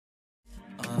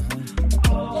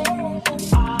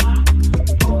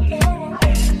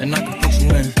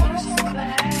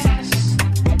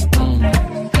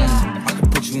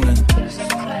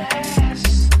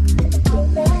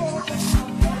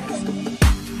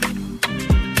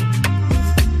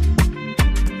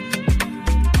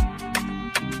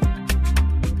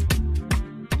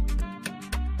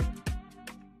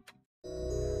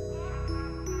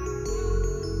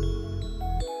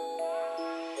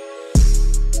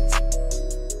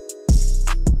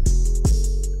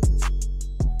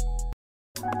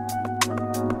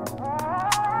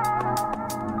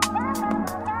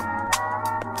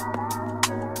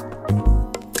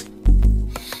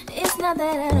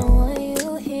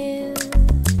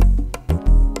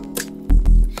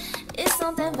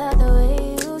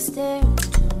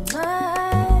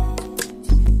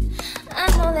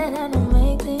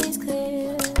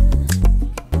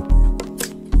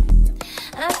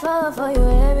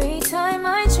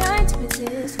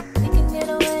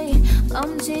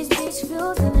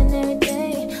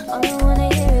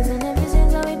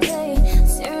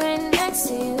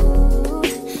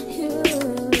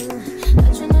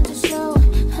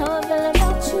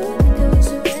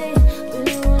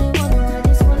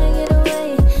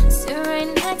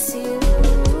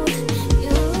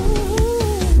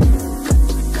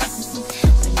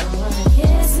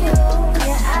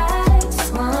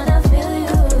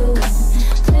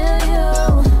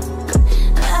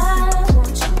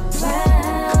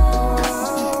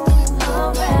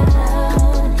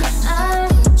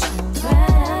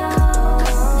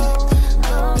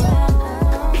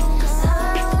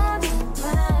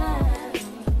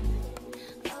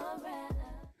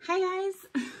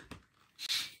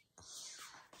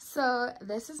So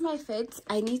this is my fit.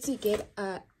 I need to get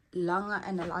a longer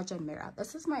and a larger mirror.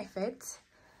 This is my fit.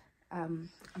 I'm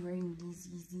wearing these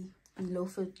easy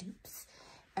loafer dupes,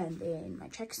 and then my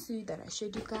tracksuit that I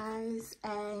showed you guys,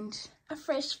 and a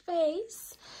fresh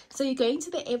face. So you're going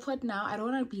to the airport now. I don't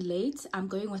want to be late. I'm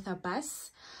going with a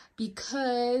bus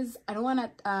because I don't want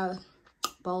to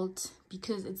Bolt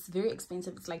because it's very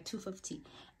expensive. It's like 250,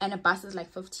 and a bus is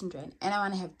like 15 rand, and I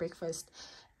want to have breakfast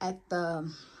at the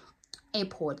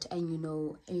airport, and you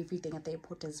know everything at the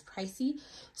airport is pricey,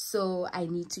 so I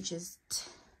need to just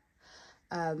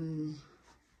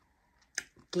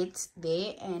get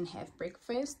there and have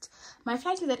breakfast. My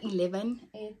flight is at 11.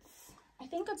 I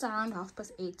think it's around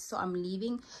 8:30, so I'm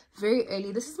leaving very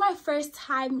early. This is my first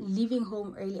time leaving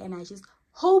home early, and I just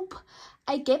hope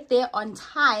I get there on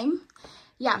time.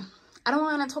 Yeah, I don't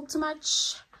want to talk too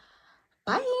much.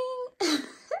 Bye.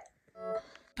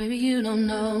 Baby, you don't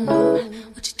know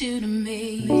what you do to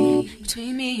me.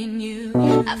 Between me and you,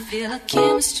 I feel a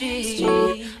chemistry.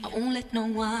 I won't let no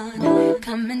one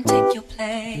come and take your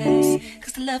place,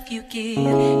 'cause the love you give,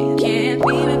 it can't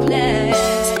be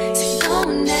replaced. See, no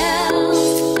one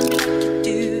else can do like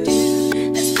you do.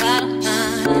 That's why I don't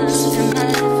mind spend my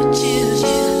life with you.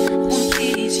 I wanna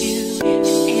please you in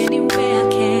any way I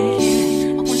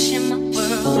can. I wanna share my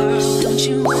world. Don't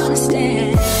you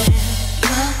understand?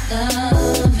 Your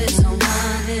love is a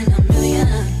one in a million.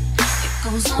 It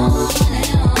goes on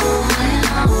and on and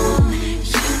on.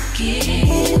 You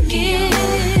give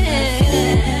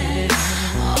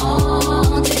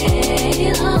all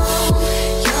day long.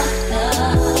 Your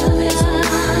love is a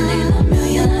one in a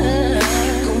million.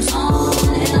 It goes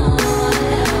on and on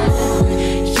and on.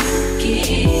 You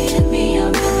give me a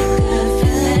really good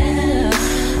feeling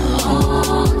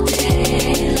all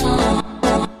day long.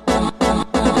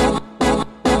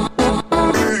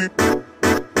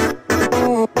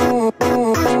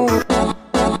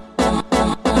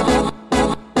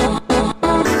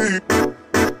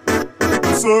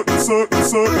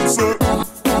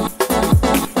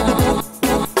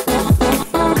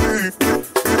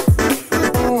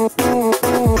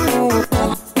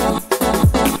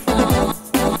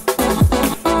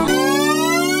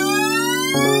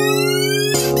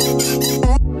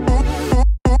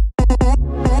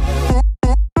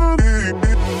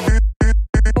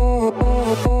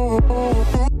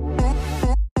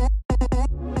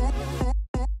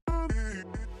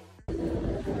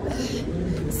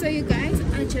 So you guys,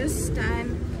 I just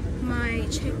done my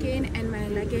check-in and my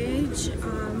luggage.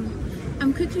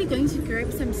 I'm quickly going to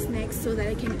grab some snacks so that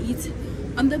I can eat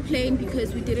on the plane,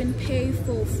 because we didn't pay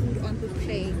for food on the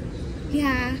plane.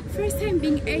 Yeah, first time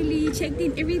being early, checked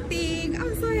in everything.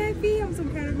 I'm so happy. I'm so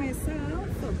proud of myself.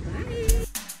 So bye.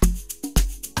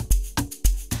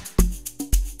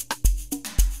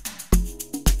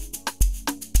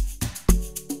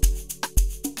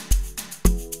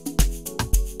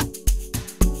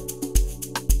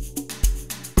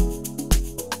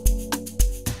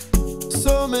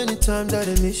 So many times that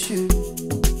I miss you.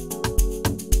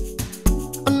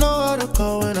 I know how to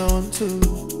call when I want to.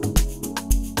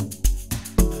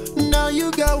 Now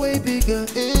you got way bigger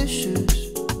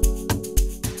issues.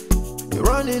 You're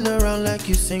running around like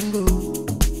you single.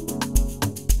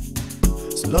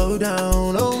 Slow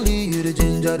down, only you the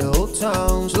ginger the whole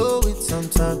town. Slow it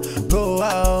sometime, go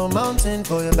out, mountain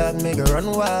for your back, make it run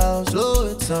wild. Slow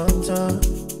it sometime,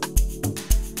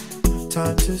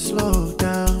 time to slow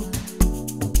down.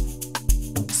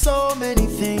 So many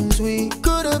things we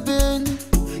could have been.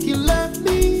 You left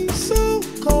me so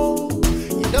cold.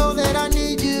 You know that I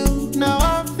need you. Now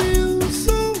I feel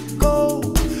so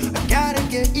cold. I gotta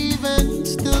get even.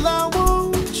 Still I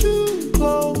want you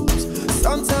close.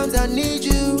 Sometimes I need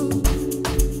you.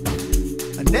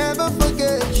 I never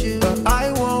forget you. But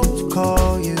I won't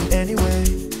call you anyway.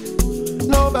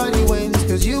 Nobody wins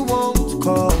 'cause you won't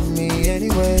call me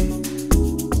anyway.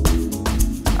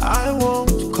 I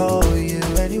won't call you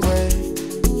anyway.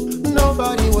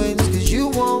 Nobody wins 'cause you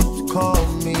won't call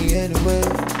me anyway.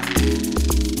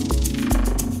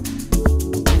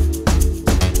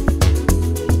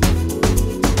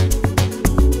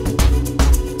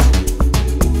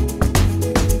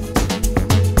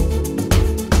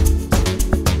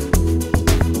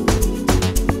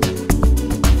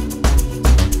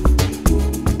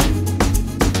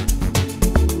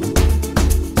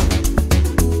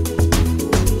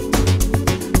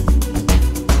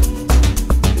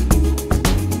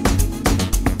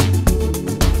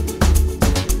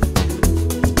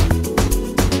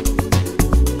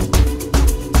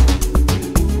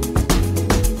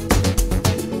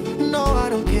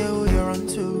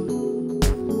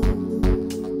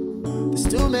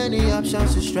 Too many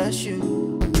options to stress you.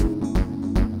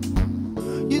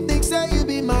 say you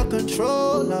be my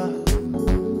controller.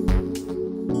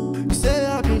 You say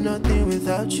I'd be nothing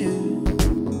without you.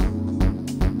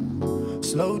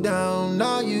 Slow down,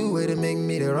 now you way to make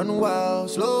me to run wild.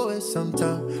 Slow it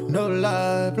sometime, no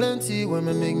lie. Plenty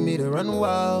women make me to run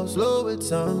wild. Slow it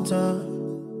sometime.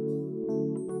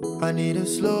 I need to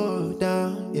slow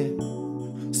down, yeah.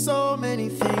 So many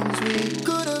things we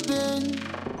could have been.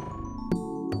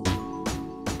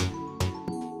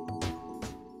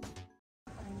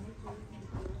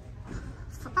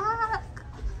 Fuck.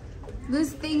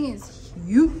 This thing is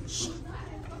huge.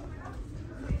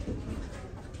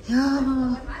 Yeah.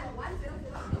 I'm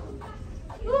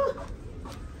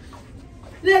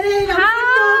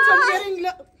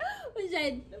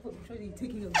getting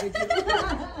taking a video.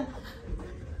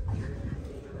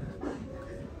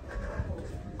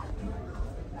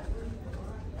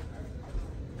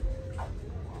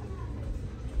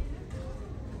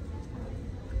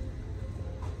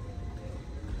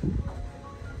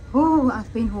 Oh,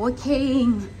 I've been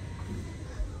walking.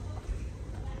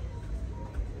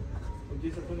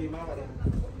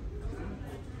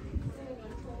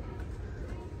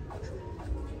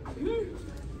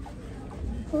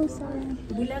 Oh, sorry.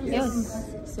 Yes.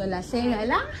 So, la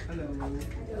hello.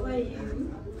 How are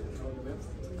you?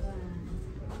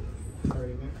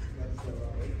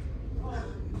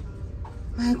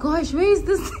 My gosh, where is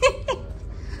this thing?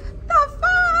 The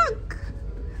fuck?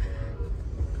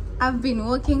 I've been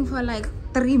walking for like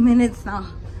 3 minutes now.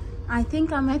 I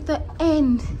think I'm at the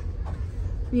end.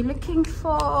 We're looking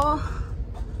for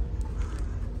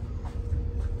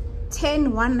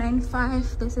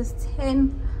 10,195. This is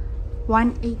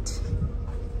 10,18.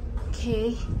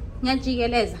 Okay.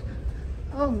 Nyajigeleza.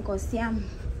 Oh, Nkosi yami.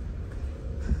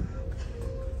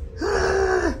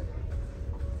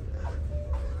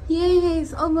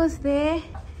 Yes, almost there.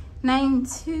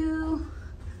 92,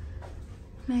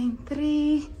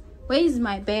 93. Where's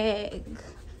my bag?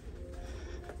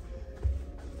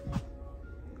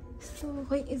 So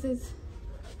wait, is it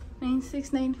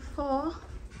 96, 94,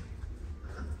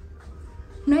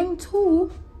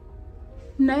 92,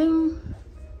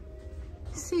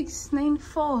 96,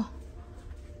 94,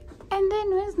 and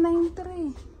then where's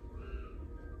 93?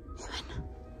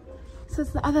 So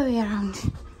it's the other way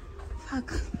around.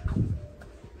 Fuck.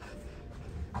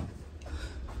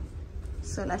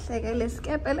 So let's take a let's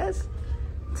skip it. Let's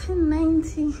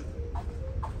 1090.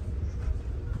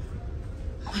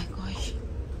 My gosh.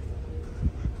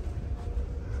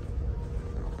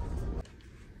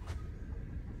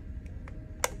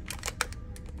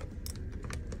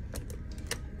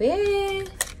 Very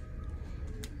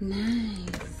nice.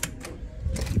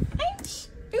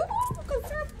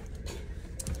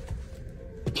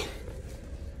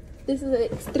 This is an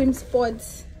extreme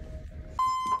sports.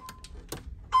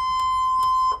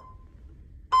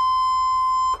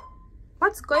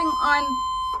 What's going on?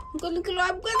 This thing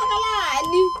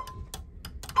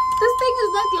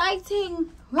is not lighting.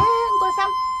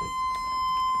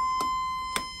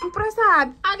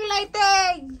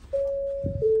 Lighting.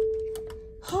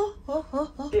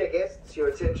 Dear guests, your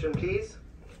attention please.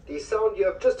 The sound you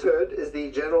have just heard is the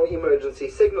general emergency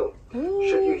signal.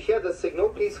 Should you hear the signal,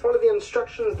 please follow the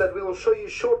instructions that we will show you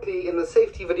shortly in the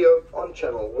safety video on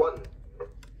channel 1.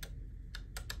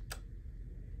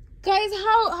 Guys,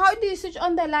 how do you switch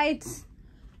on the lights?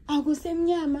 And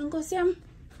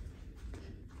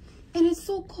it's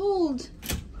so cold.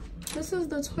 This is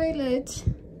the toilet.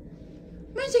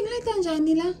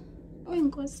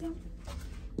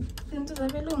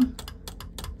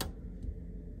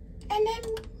 And then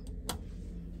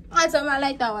I saw my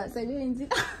light tower. So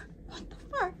what the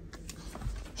fuck?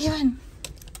 Even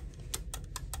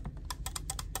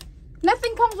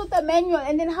nothing comes with the manual.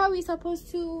 And then how are we supposed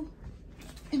to?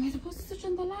 Am I supposed to switch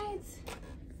on the lights?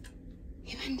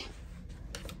 Even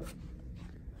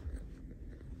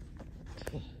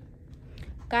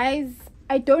guys,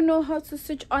 I don't know how to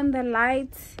switch on the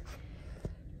lights.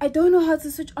 I don't know how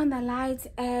to switch on the lights,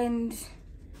 and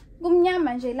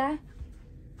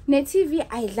ne TV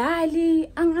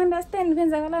ayidlali. Ang understand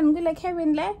kwenzakalani kule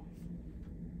cabin le?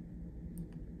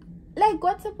 Like,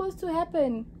 what's supposed to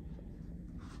happen?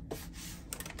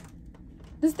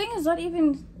 This thing is not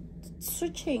even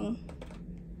switching.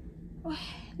 Oh,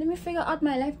 let me figure out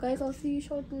my life, guys. I'll see you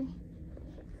shortly.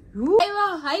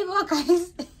 Hi,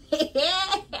 guys.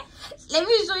 Let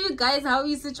me show you guys how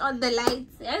we switch on the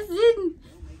lights. Yes,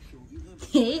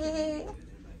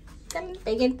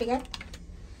 Begin.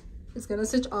 It's gonna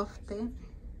switch off there.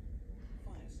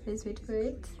 Let's wait for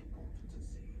it.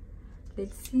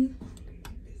 Let's see.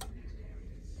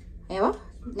 Now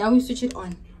we switch it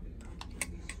on.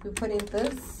 We put in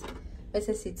this. Let's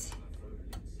see it.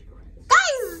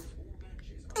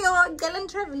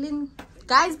 traveling,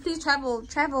 guys. Please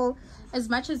travel as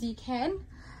much as you can.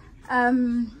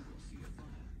 I'm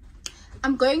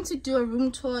going to do a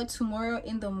room tour tomorrow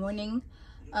in the morning,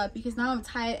 because now I'm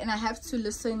tired and I have to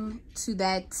listen to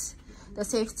the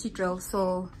safety drill.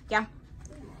 So yeah,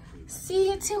 see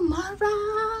you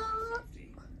tomorrow.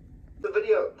 The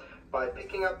video by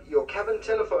picking up your cabin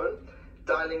telephone,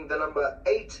 dialing the number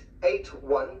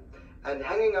 881 and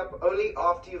hanging up only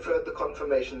after you've heard the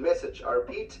confirmation message. I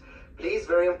repeat, please,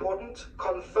 very important,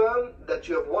 confirm that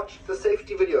you have watched the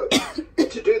safety video.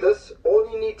 To do this,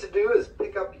 all you need to do is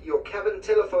pick up your cabin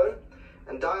telephone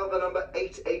and dial the number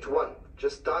 881.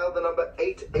 Just dial the number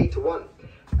 881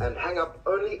 and hang up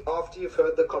only after you've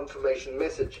heard the confirmation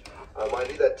message. I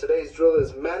remind you that today's drill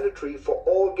is mandatory for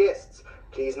all guests.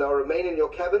 Please now remain in your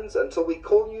cabins until we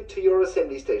call you to your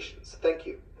assembly stations. Thank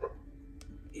you.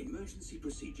 Emergency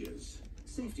procedures,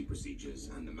 safety procedures,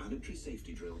 and the mandatory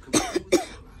safety drill comply with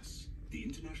SUBBIES, the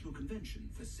International Convention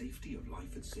for Safety of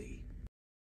Life at Sea.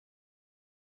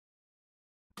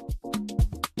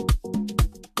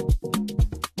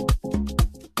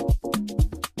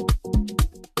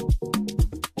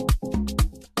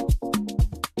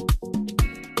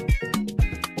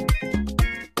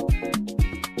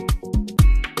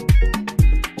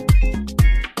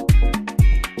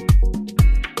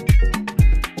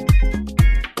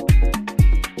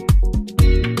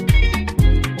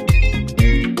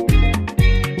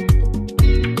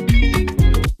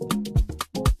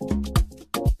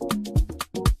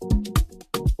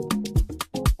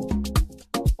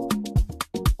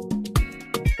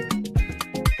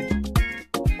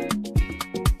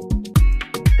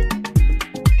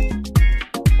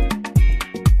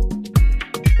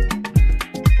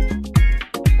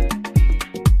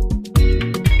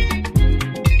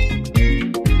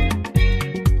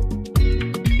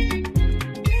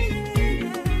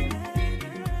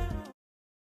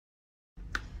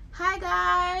 Hi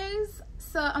guys,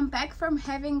 so I'm back from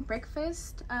having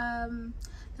breakfast. The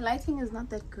lighting is not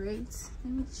that great.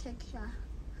 Let me check here.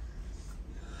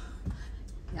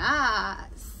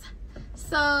 Yes,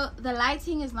 so the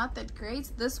lighting is not that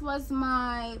great. This was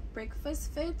my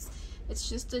breakfast fit. It's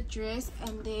just a dress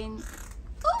and then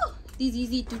these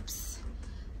easy dupes.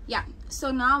 Yeah,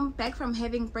 so now I'm back from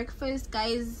having breakfast,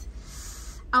 guys.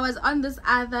 I was on this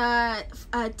other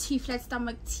tea, flat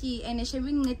stomach tea, and it's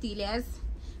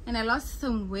and I lost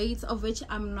some weight, of which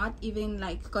I'm not even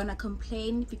like gonna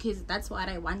complain because that's what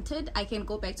I wanted. I can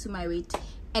go back to my weight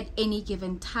at any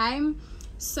given time.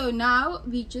 So now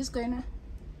we just gonna,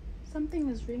 something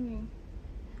is ringing.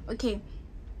 Okay,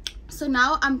 so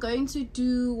now I'm going to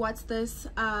do, what's this,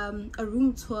 a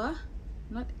room tour.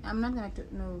 I'm not gonna do,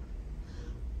 no,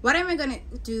 what am I gonna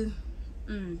do?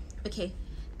 Okay,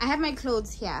 I have my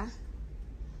clothes here.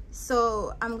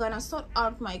 So I'm gonna sort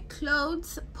out my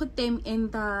clothes, put them in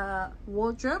the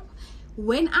wardrobe.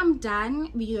 When I'm done,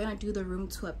 we're gonna do the room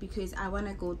tour because I want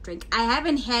to go drink. I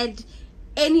haven't had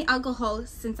any alcohol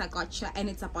since I got here, and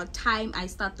it's about time I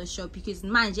start the show because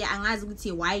manje angazi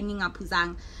ukuthi whining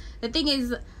apuzang. The thing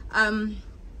is,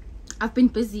 I've been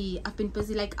busy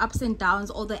like ups and downs,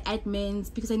 all the admins,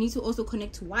 because I need to also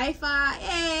connect to Wi-Fi,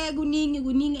 and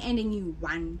a new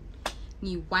one.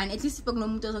 At least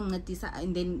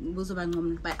and then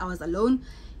but I was alone.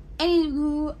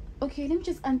 Anywho, okay, let me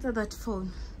just answer that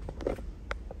phone.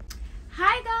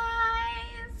 Hi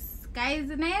guys,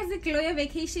 nice glow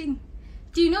vacation.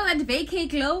 Do you know that vacay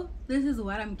glow? This is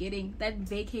what I'm getting, that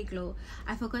vacay glow.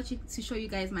 I forgot to show you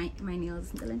guys my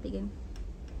nails.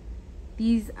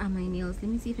 These are my nails. Let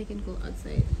me see if I can go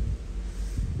outside.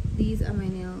 These are my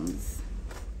nails.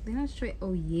 They're not straight.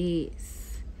 Oh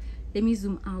yes, let me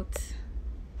zoom out.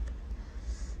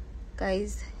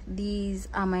 Guys, these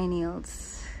are my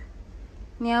nails.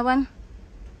 Nyaban,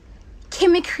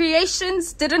 Kimmy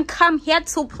Creations didn't come here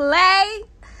to play.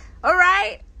 All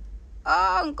right.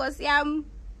 Oh, Nkosiam.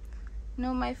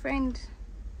 No, my friend.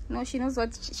 No, she knows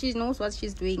what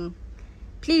she's doing.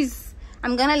 Please,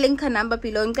 I'm gonna link her number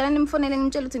below. I'm gonna phone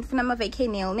number vacay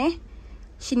nail, ne?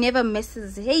 She never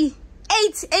misses. Hey,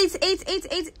 8.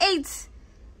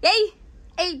 Yay,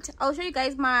 8. I'll show you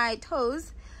guys my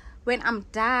toes when I'm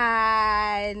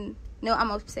done. No, I'm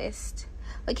obsessed.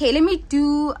 Okay, let me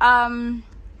do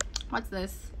what's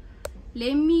this?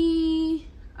 Let me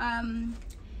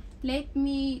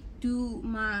do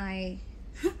my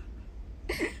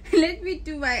let me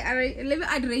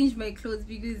arrange my clothes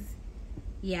because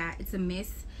yeah, it's a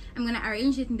mess. I'm gonna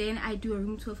arrange it and then I do a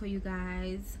room tour for you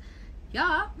guys.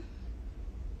 Yeah.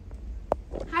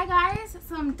 Hi guys,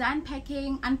 so I'm done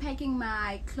unpacking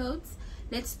my clothes.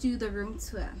 Let's do the room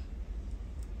tour.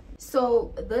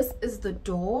 So this is the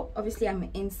door. Obviously I'm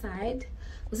inside.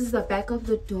 This is the back of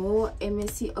the door.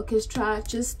 MSC Orchestra.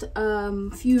 Just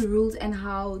few rules and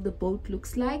how the boat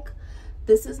looks like.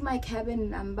 This is my cabin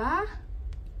number,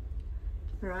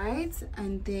 right?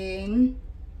 And then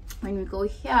when we go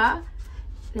here,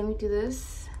 let me do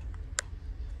this.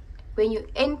 When you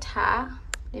enter,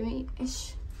 let me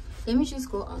just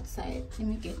go outside. Let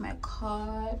me get my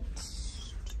card.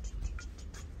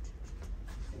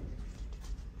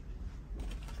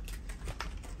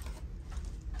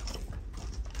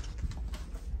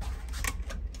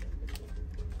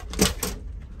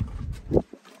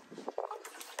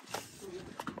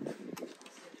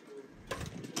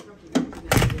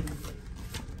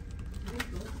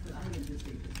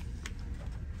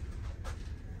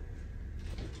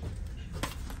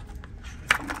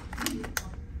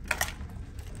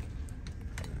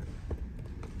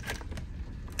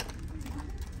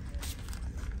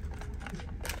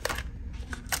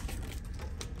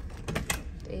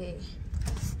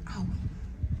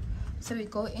 So we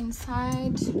go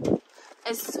inside.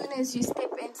 As soon as you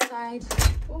step inside,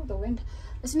 oh, the wind.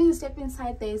 As soon as you step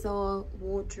inside, there's a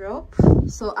wardrobe.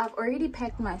 So I've already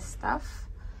packed my stuff.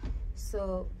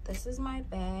 So this is my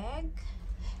bag.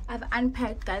 I've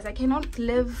unpacked, guys. I cannot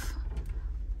live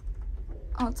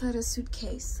outside a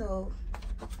suitcase. So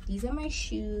these are my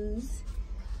shoes.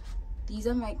 These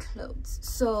are my clothes.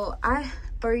 So I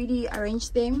already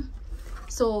arranged them.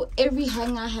 So every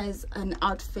hanger has an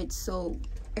outfit. So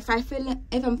if I'm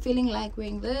feeling like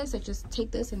wearing this, I just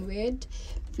take this and wear it.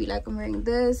 If you like I'm wearing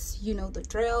this, you know the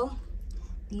drill.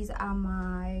 These are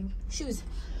my shoes.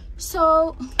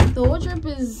 So the wardrobe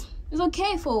is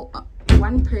okay for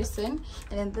one person.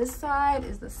 And then this side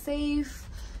is the safe.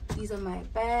 These are my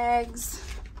bags.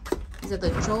 These are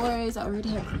the drawers. I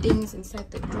already have things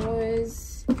inside the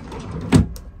drawers.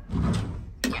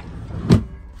 Yeah.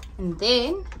 And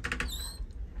then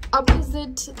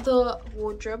opposite the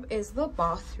wardrobe is the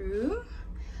bathroom.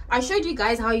 I showed you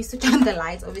guys how you switch on the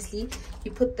lights. Obviously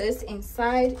you put this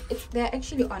inside. They're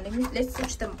actually on. Let's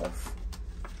switch them off.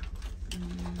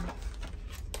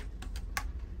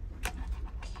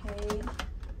 Okay,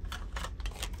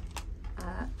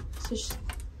 switch.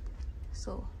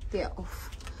 So they're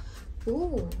off.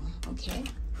 Oh, okay,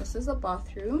 this is a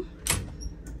bathroom.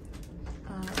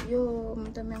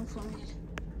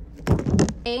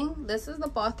 This is the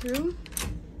bathroom.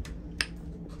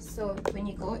 So when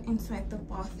you go inside the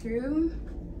bathroom,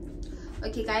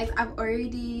 okay guys, I've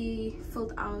already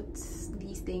filled out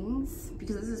these things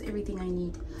because this is everything I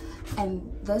need.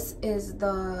 And this is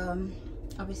the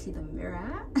obviously the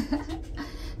mirror.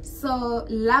 So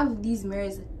love these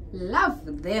mirrors,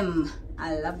 love them.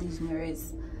 I love these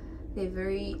mirrors. They're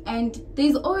very, and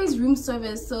there's always room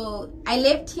service. So I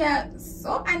left here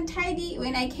so untidy.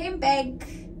 When I came back,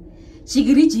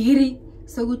 jiggery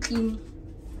so good clean.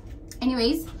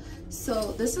 Anyways,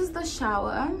 so this is the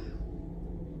shower.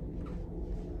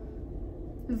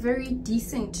 Very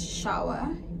decent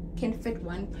shower, can fit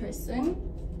one person.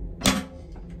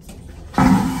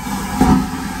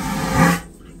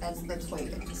 That's the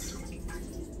toilet.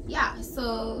 Yeah,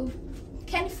 so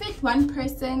can fit one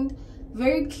person.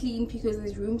 Very clean because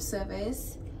there's room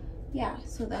service. Yeah,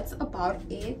 so that's about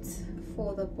it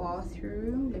for the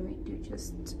bathroom. Let me do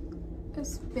just a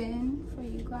spin for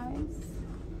you guys.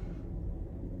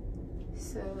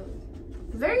 So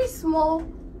very small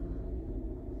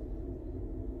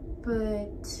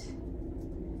but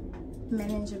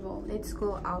manageable. Let's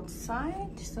go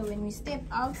outside. So when we step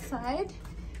outside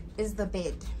is the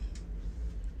bed.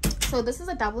 So this is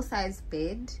a double-sized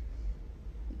bed.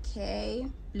 Okay,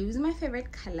 blue is my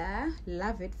favorite color,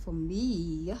 love it for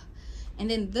me. And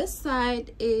then this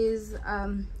side is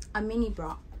a mini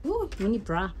bra. Ooh, mini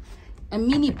bra, a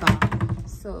mini bar.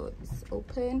 So it's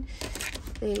open.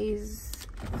 There's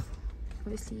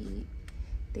obviously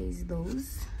there's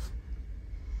those,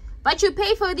 but you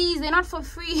pay for these, they're not for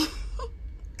free.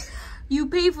 You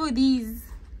pay for these.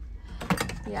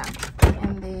 Yeah.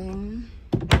 And then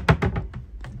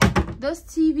this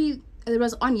TV, it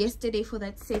was on yesterday for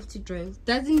that safety drill.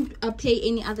 Doesn't play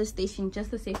any other station,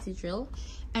 just the safety drill.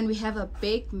 And we have a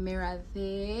big mirror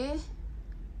there.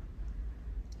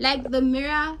 Like the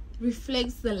mirror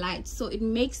reflects the light, so it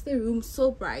makes the room so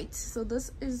bright. So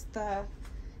this is the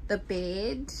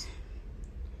bed.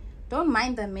 Don't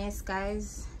mind the mess,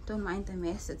 guys. Don't mind the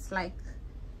mess. It's like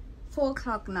 4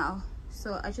 o'clock now,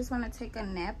 so I just want to take a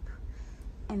nap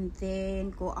and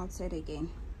then go outside again.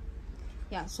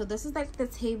 Yeah, so this is like the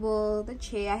table, the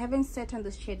chair. I haven't sat on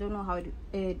this chair. Don't know how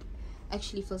it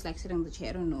actually feels like sitting on the chair.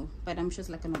 I don't know, but I'm just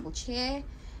like a normal chair.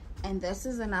 And this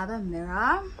is another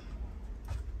mirror.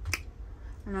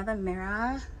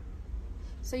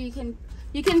 So you can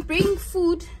bring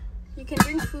food. You can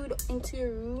bring food into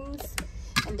your rooms.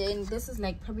 And then this is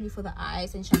like probably for the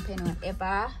ice and champagne or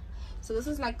whatever. So this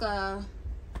is like a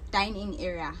dine-in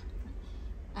area.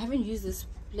 I haven't used this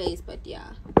place, but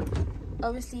yeah,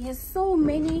 obviously it has so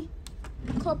many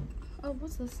oh,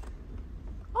 what's this?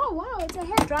 Oh wow, it's a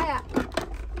hair dryer.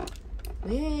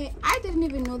 Yeah, I didn't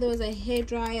even know there was a hair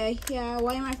dryer here.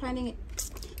 Why am I finding it?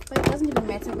 But it doesn't even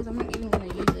matter because I'm not even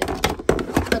gonna use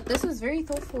it. But this is very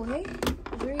thoughtful, hey?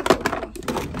 Very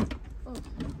thoughtful. Oh.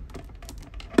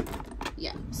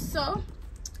 Yeah, so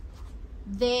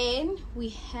then we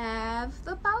have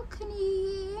the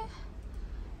balcony.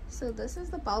 So this is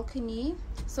the balcony.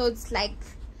 So it's like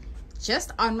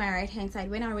just on my right hand side.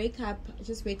 When I wake up, I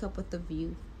just wake up with the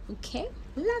view. Okay,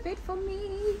 love it for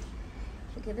me.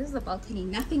 Okay, this is the balcony.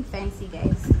 Nothing fancy,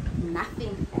 guys,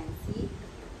 nothing fancy.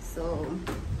 So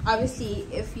obviously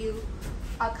if you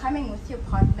are coming with your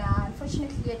partner,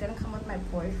 unfortunately I didn't come with my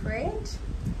boyfriend,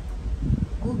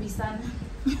 Gooby son.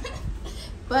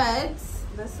 But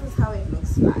this is how it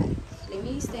looks like. Let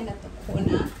me stand at the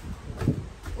corner.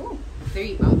 Oh,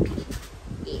 very bumpy.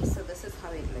 Okay, so this is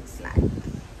how it looks like.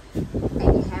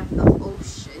 And you have the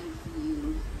ocean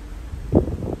view.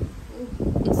 Oh,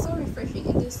 it's so refreshing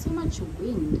and there's so much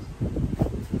wind.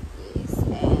 Yes,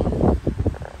 and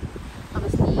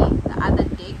obviously the other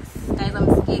decks. Guys,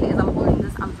 I'm scared as I'm holding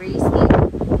this. I'm very scared.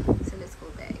 So let's go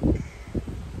back.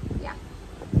 Yeah,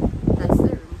 that's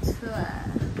the room tour.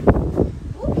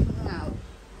 Oh, no.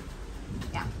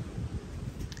 Yeah,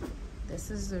 this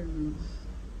is the room.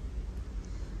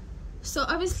 So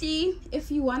obviously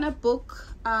if you want to book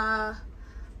the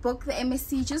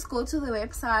MSC, just go to the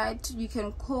website. You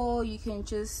can call, you can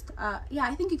just yeah,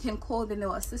 I think you can call, then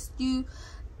they'll assist you.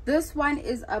 This one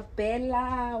is a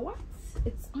Bella, what,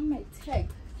 it's on my tag.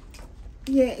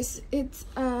 Yes, it's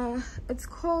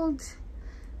called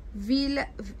Villa.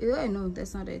 Oh, no,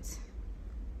 that's not it,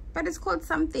 but it's called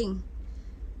something.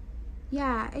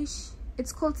 Yeah,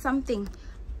 it's called something,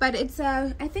 but it's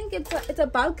I think it's a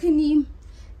balcony.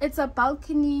 It's a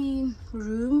balcony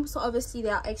room. So obviously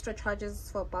there are extra charges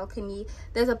for balcony.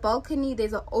 There's a balcony,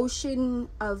 there's an ocean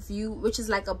view, which is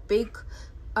like a big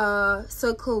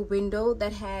circle window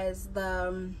that has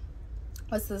the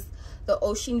what's this, the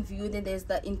ocean view. Then there's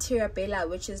the interior Bella,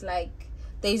 which is like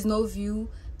there's no view,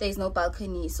 there's no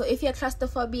balcony. So if you're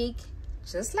claustrophobic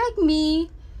just like me,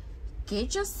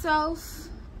 get yourself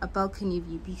a balcony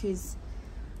view, because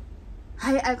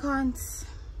I can't.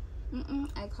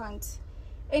 I can't.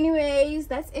 Anyways,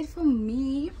 that's it for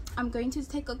me. I'm going to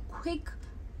take a quick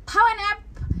power nap,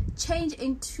 change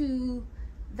into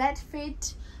that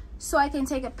fit so I can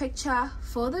take a picture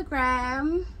for the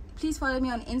gram. Please follow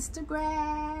me on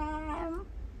Instagram.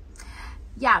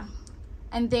 Yeah,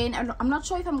 and then I'm not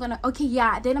sure if I'm gonna, okay,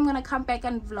 yeah, then I'm gonna come back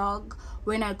and vlog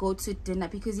when I go to dinner,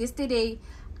 because yesterday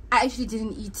I actually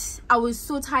didn't eat. I was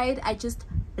so tired, I just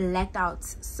blacked out.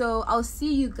 So I'll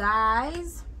see you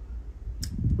guys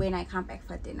when I come back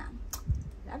for dinner.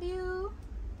 Love you.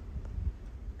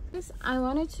 Yes, I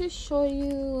wanted to show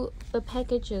you the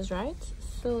packages, right?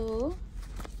 So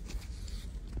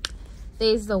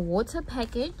there's the water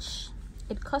package.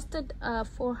 It costed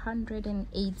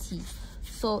 480.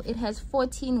 So it has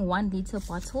 14 1-liter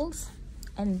bottles.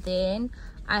 And then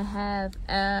I have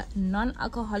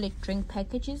non-alcoholic drink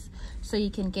packages, so you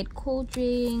can get cold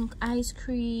drink, ice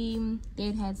cream. Then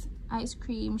it has ice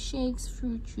cream, shakes,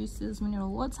 fruit juices,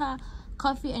 mineral water,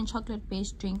 coffee and chocolate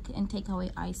based drink, and takeaway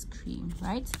ice cream,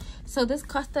 right? So this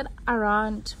costed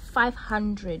around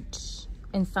 500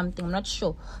 and something, I'm not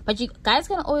sure, but you guys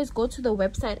can always go to the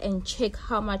website and check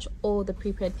how much all the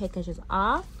prepared packages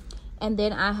are. And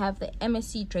then I have the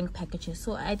MSC drink packages,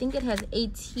 so I think it has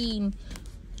 18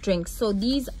 drinks. So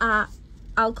these are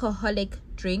alcoholic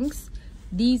drinks,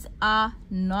 these are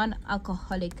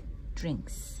non-alcoholic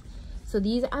drinks. So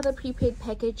these are the prepaid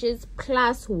packages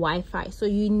plus Wi-Fi. So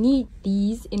you need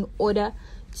these in order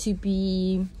to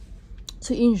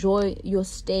enjoy your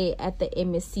stay at the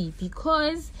MSC,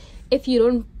 because if you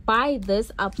don't buy this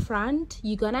up front,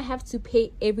 you're gonna have to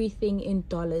pay everything in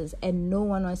dollars, and no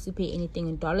one wants to pay anything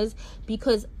in dollars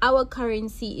because our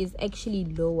currency is actually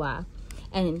lower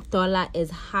and dollar is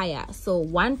higher. So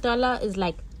 $1 is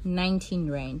like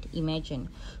 19 rand, imagine.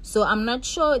 So I'm not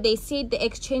sure, they said the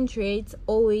exchange rates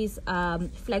always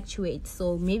fluctuate,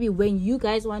 so maybe when you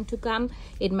guys want to come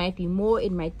it might be more,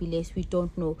 it might be less, we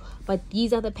don't know. But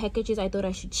these are the packages I thought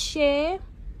I should share.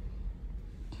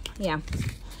 Yeah,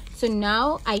 so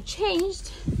now I changed.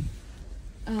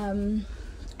 I'm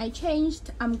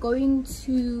going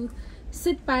to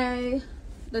sit by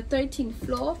the 13th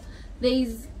floor.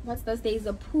 There's, what's this, there's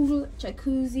a pool,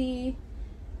 jacuzzi,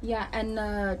 yeah,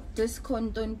 and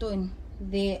discount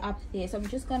they're up there, so I'm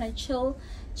just gonna chill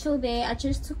there. I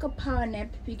just took a power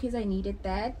nap because I needed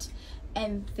that.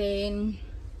 And then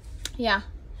yeah,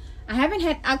 I haven't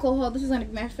had alcohol. This is gonna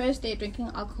be my first day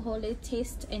drinking alcohol. Let's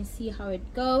taste and see how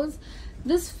it goes.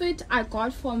 This fit I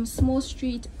got from Small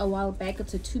Street a while back.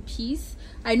 It's a 2-piece.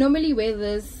 I normally wear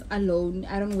this alone.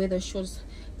 I don't wear the shorts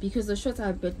because the shorts are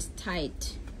a bit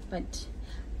tight, but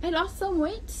I lost some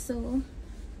weight, so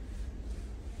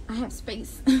I have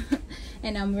space.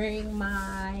 And I'm wearing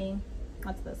my,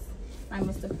 what's this, my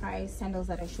Mr. Price sandals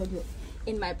that I showed you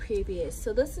in my previous.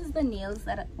 So this is the nails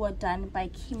that were done by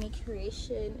Kimi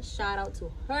Creation. Shout out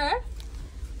to her.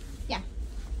 Yeah,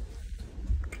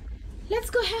 let's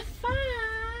go have fun.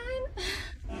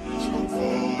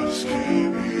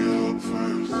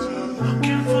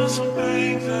 Looking for some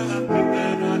things that I think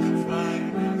that I can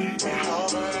find.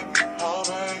 Oh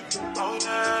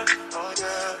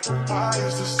yeah, why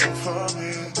is this so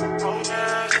funny? Oh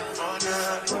yeah,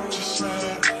 just say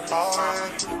it. Oh yeah.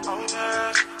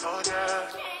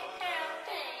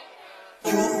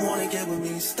 You wanna get with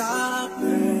me? Stop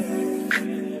it.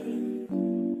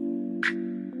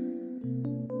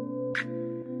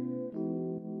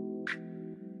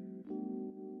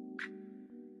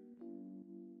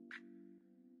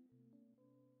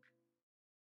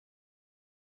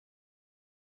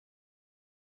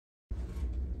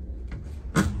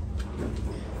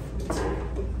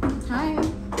 Hi.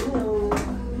 Hello.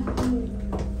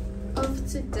 Off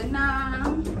to dinner.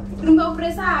 Rumba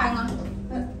pressang.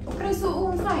 Preso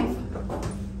 5.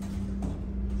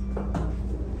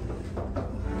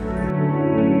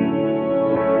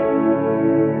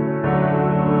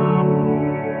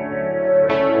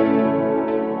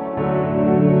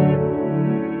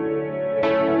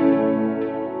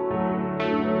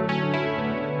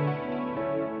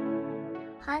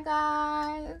 Hi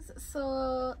guys,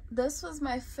 so this was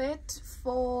my fit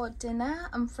for dinner.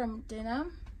 I'm from dinner.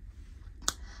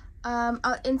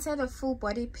 I'll insert a full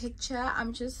body picture.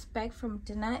 I'm just back from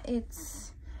dinner.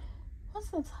 It's, what's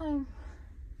the time?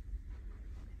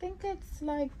 I think it's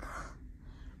like,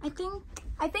 I think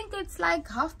it's like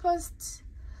 12:30.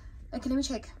 Okay, let me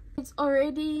check. It's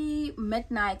already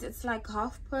midnight. It's like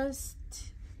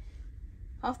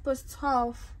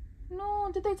 12:30. No,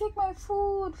 did they take my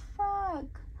food?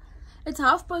 Fuck. It's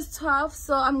 12:30,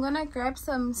 so I'm gonna grab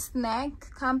some snack,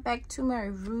 come back to my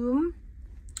room,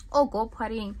 or go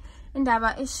partying. And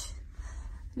ish,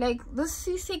 like this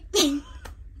seasick thing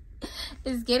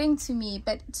is getting to me,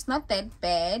 but it's not that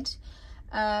bad.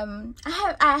 I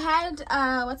had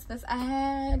what's this? I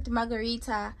had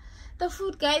margarita. The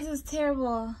food, guys, is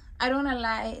terrible. I don't wanna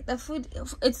lie. The food,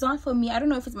 it's not for me. I don't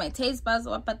know if it's my taste buds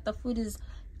or what, but the food is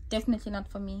definitely not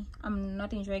for me. I'm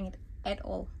not enjoying it at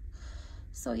all.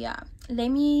 So yeah, let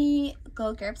me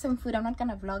go grab some food. I'm not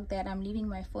gonna vlog that. I'm leaving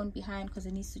my phone behind because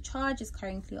it needs to charge. It's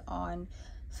currently on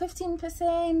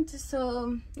 15%.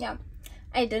 So yeah,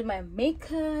 I did my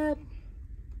makeup.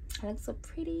 I look so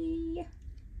pretty.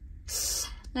 So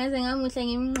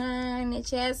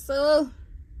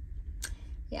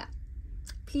yeah,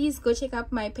 please go check out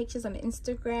my pictures on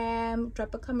Instagram.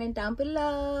 Drop a comment down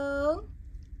below.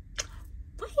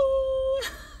 Bye.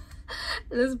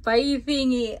 This bye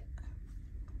thingy.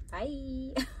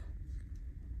 Bye.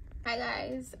 Hi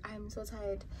guys, I'm so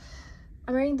tired.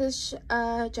 I'm wearing this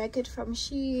jacket from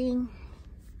Shein,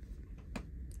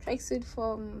 tracksuit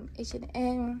from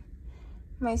H&M,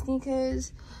 my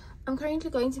sneakers. I'm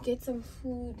currently going to get some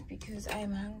food because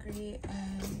I'm hungry,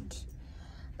 and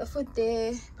the food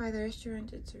there by the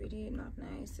restaurant, it's really not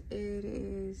nice.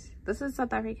 This is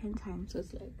South African time, so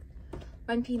it's like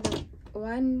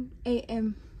 1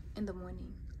 a.m. in the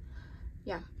morning.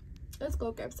 Yeah, let's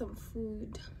go grab some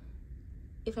food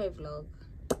if I vlog.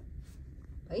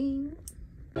 Bye.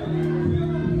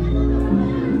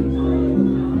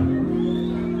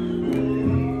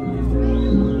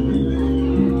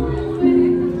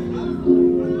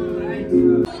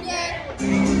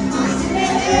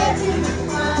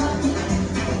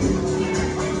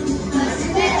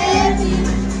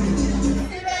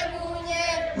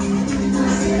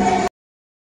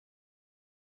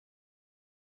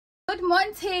 Good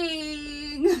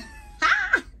morning.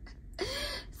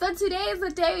 So today is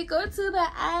the day we go to the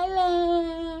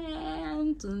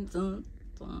island. Dun, dun,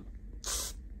 dun.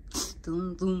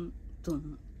 Dun, dun,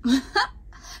 dun.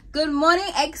 Good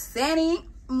morning, Xani.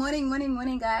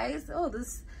 Morning, guys. Oh,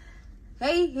 this,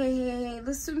 hey,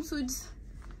 this swimsuit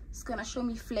is gonna show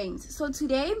me flames. So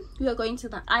today we are going to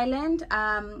the island.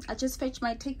 I just fetched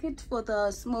my ticket for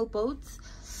the small boats.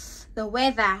 The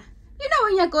weather, you know,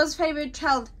 when your girl's favorite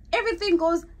child, everything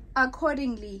goes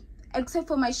accordingly except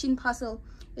for my Shein parcel.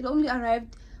 It only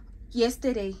arrived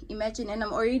yesterday. Imagine, and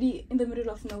I'm already in the middle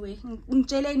of nowhere.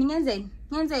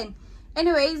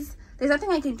 Anyways, there's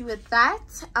nothing I can do with that.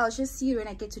 I'll just see you when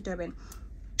I get to Durban.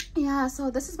 Yeah, so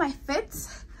this is my fit.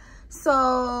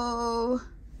 So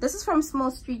this is from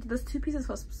Small Street. Those 2 pieces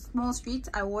for Small Street.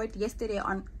 I wore it yesterday.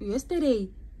 I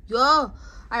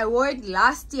wore it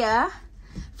last year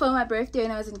for my birthday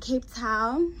when I was in Cape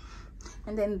Town.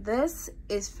 And then this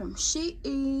is from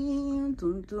Shein.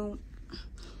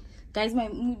 Guys, my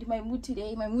mood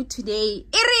today.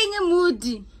 Earring a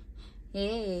mood.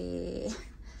 Hey,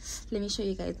 let me show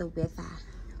you guys the weather.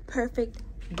 Perfect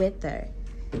weather.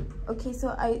 Okay, so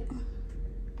I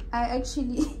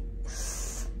actually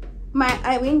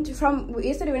I went from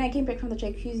yesterday when I came back from the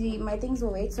jacuzzi. My things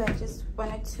were wet, so I just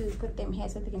wanted to put them here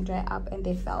so they can dry up, and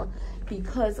they fell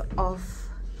because of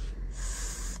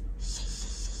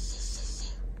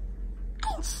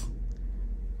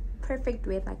perfect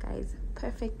weather, guys.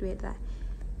 Perfect weather.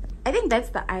 I think that's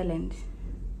the island.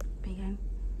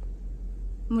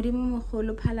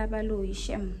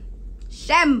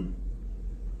 Shem.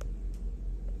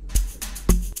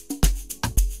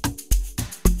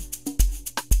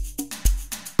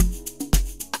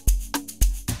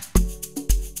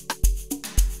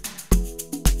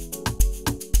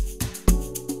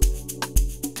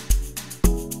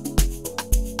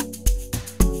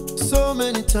 So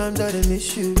many times I done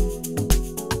miss you.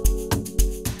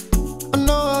 I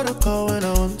know how to call when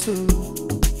I want to.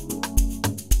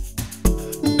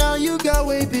 Now you got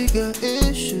way bigger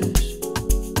issues.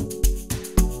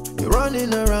 You're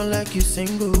running around like you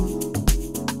single.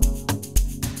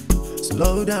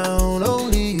 Slow down,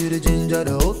 only you the ginger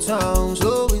the whole town.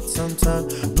 Slow it sometime.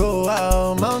 Go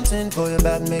out, mountain for your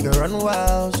back, make it run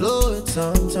wild. Slow it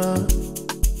sometime.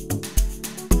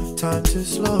 Time to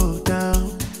slow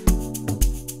down.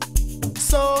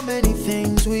 So many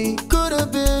things we could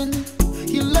have been.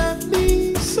 You left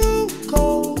me so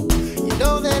cold. You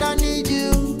know that I need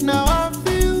you. Now I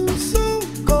feel so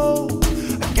cold.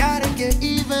 I gotta get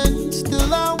even.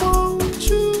 Still I want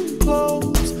you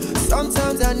close.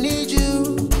 Sometimes I need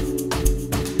you.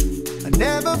 I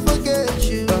never forget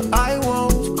you. But I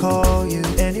won't call you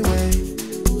anyway.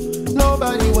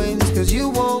 Nobody wins cause you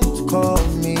won't call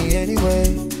me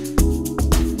anyway.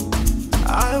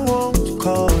 I won't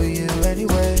call you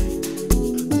anyway.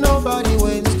 Nobody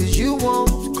wins cause you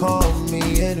won't call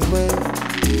me anyway.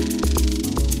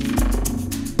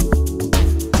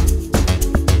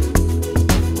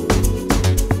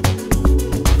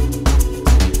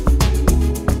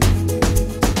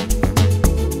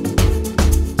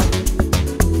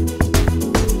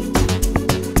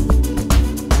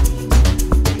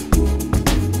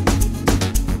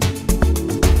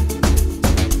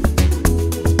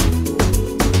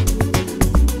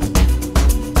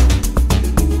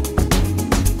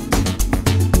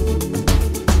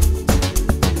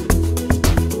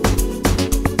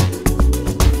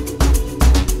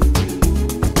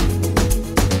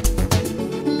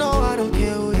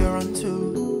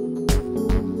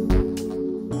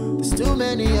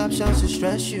 To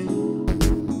stress you.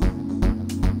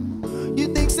 You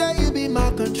think say you be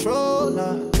my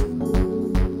controller.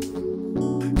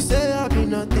 You say I'll be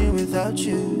nothing without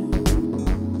you.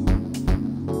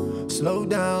 Slow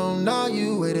down, now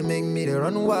you way to make me to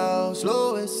run wild.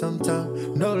 Slow it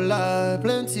sometime, no lie.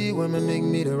 Plenty women make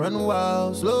me to run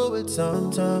wild. Slow it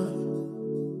sometime.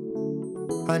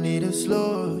 I need to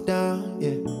slow down,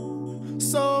 yeah.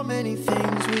 So many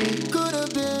things we could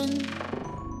have been.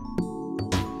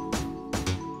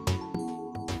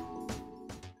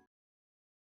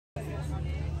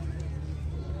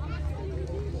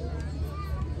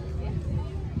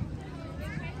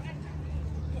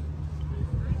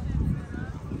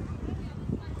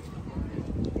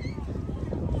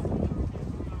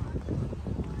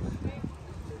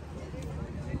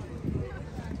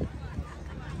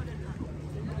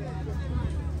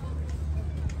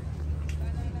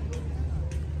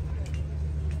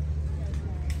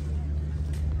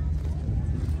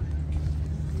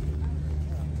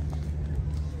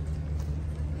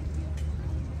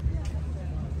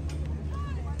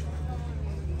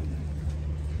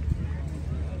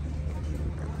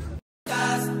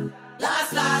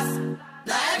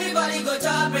 Everybody go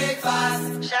to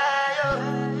breakfast.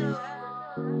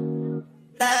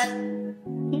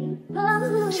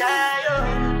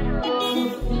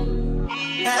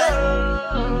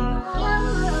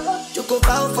 You go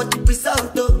bow for the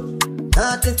result, though.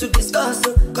 Nothing to discuss,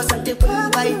 cause I did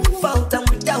by default and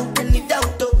without any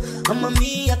doubt, though. I'm a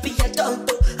me happy adult,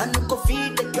 though. I no go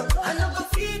feed the girl, I no go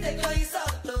feed the girl, it's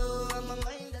out, though. I'm a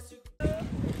mind that's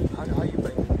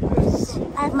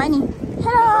I have money.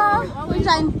 Hello. Which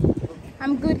one?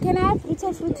 can I have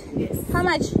brutal fruit? Yes. How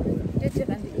much? 30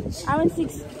 rand each. I want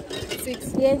 6.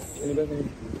 6. Yes.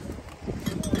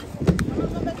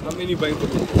 How many buying for?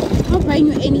 I'm not buying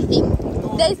you anything.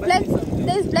 There's black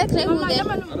label there.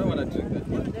 I don't want to drink that.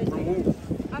 From who?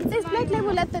 There's black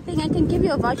label at the thing. I can give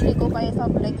you a voucher to go buy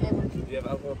yourself black label. Do you have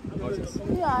alcohol vouchers?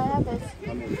 Yeah, I have it.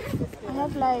 How many? I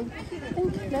have like, I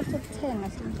think left with 10 or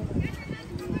something.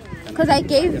 Because I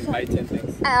gave, Buy 10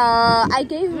 things. I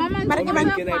gave Can I that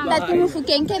buy? thing of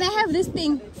can I have this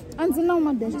thing? This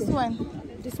one.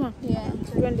 This one? Yeah.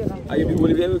 20 rand. Will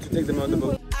you be able to take them on the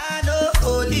boat? I know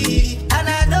holy, and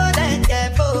I know that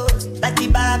careful. Like the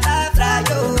Baba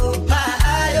Frayo, my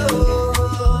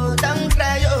ayo, don't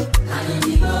cry yo. And if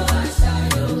you go and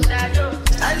shadow,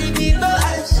 and if you go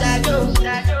and shadow,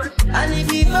 and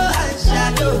if you go and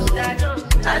shadow,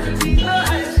 and if you go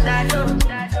and shadow,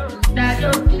 and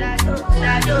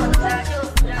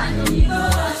if you go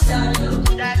and shadow,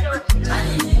 and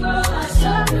if you go and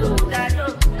shadow,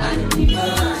 and if you go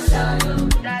and shadow.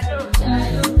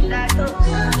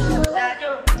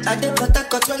 I did what I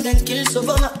got when then kill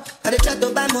Sovoma. I did try to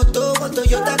buy moto,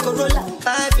 Toyota Corolla.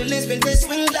 My feelings been they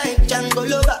swing like Django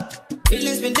Lover.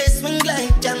 Feelings been they swing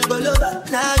like Django Lover.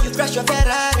 Now you crash your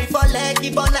Ferrari for Leggy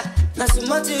Bona. Now so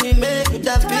much you make with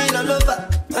that pain all over.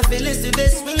 My feelings today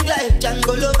swing like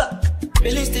Django Lover.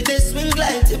 Feelings today swing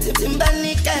like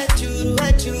Timbani at you.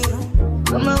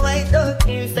 I'm a white dog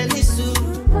in Fenisu.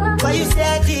 Why you say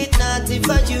I did nothing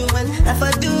for you? And if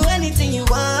I do anything you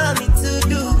want me to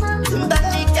do,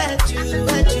 Timbani at you.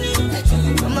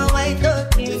 I'm a white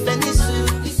dog in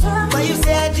Fenisu. Why you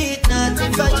say I did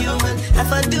nothing for you? And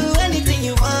if I do anything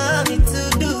you want me to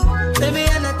do, maybe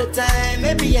another time,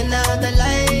 maybe another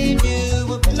life, you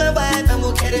will be my wife and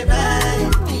we'll get it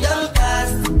right. The young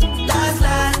past, last.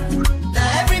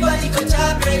 Now everybody could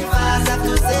try breakfast. Have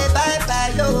to say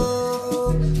bye-bye, yo.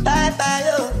 Bye-bye,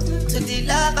 yo. To the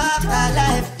love of my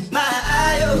life. My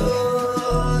ayo,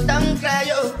 don't cry,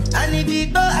 yo. And if you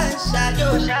go and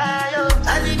shadow,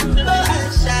 and if you go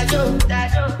and shadow,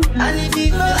 and if you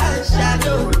go and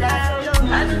shadow,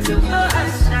 and if you go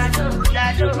and shadow,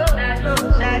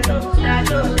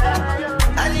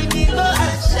 and if you go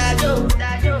and shadow,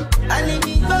 and if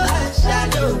you go and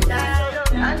shadow,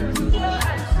 and if you go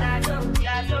and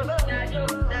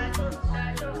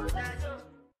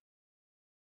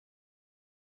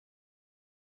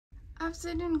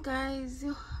Afternoon, guys.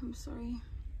 I'm sorry.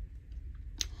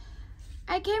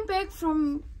 I came back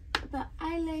from the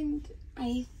island,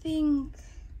 I think,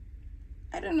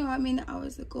 I don't know how many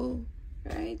hours ago,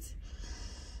 right?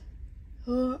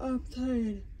 Oh, I'm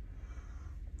tired.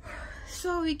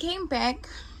 So we came back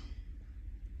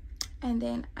and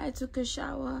then I took a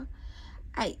shower.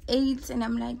 I ate and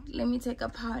I'm like, let me take a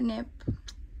power nap.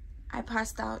 I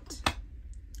passed out.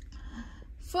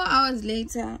 4 hours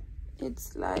later,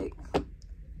 it's like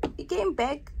it came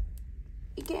back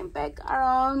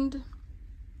around,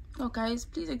 oh guys,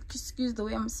 please excuse the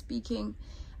way I'm speaking,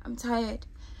 I'm tired.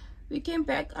 We came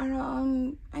back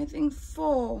around, I think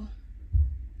 4.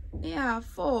 Yeah,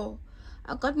 4.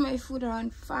 I got my food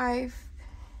around 5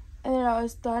 and then I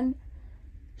was done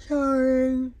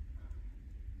showering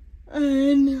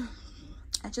and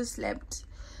I just slept.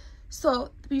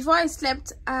 So before I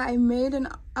slept, I made an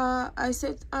I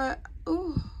said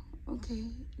oh, okay,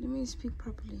 let me speak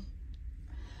properly.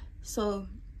 So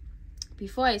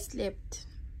before I slept,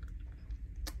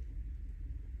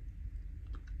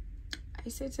 I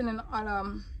set in an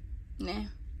alarm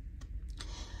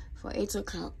for 8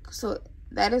 o'clock. So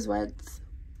that is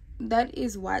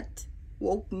what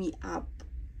woke me up.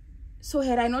 So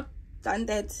had I not done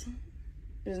that,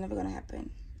 it was never gonna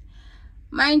happen.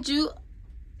 Mind you,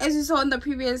 as you saw in the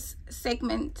previous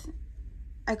segment,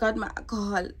 I got my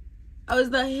alcohol. I was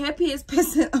the happiest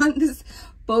person on this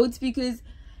boat because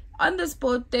on this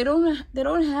boat they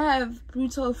don't have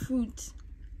brutal fruit,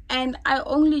 and I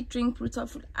only drink brutal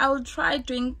fruit. I will try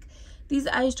drink these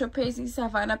ice trapezi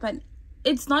savannah, but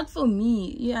it's not for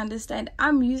me, you understand?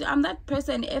 I'm that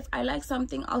person. If I like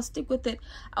something, I'll stick with it.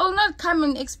 I will not come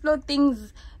and explore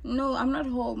things. No, I'm not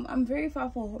home. I'm very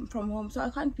far from home, so I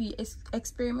can't be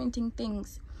experimenting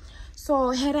things.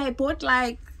 So had I bought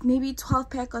like maybe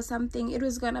 12-pack or something, it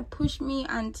was gonna push me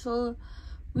until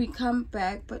we come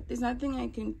back, but there's nothing I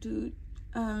can do.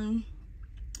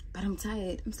 But I'm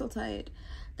tired. I'm still tired,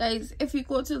 guys. If you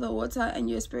go to the water and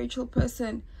you're a spiritual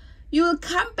person, you will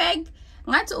come back.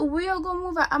 We are gonna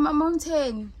move. I'm a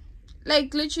mountain.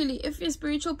 Like literally, if you're a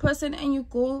spiritual person and you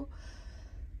go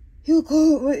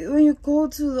when you go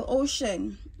to the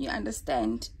ocean, you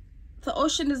understand. The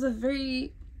ocean is a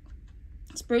very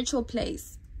spiritual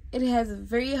place. It has a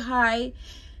very high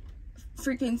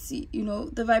frequency, you know,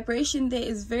 the vibration there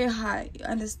is very high, you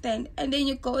understand? And then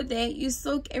you go there, you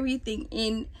soak everything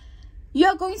in,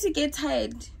 you're going to get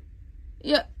tired.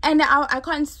 Yeah, and I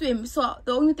can't swim, so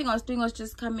the only thing I was doing was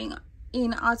just coming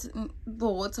in out in the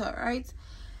water, right?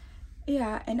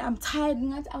 Yeah, and I'm tired.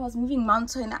 I was moving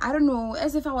mountain, I don't know,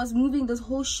 as if I was moving this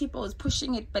whole ship. I was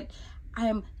pushing it, but I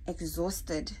am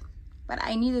exhausted, but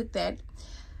I needed that.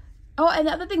 Oh, and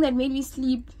the other thing that made me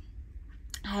sleep,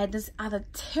 I had this other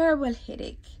terrible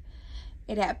headache.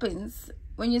 It happens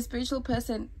when you're a spiritual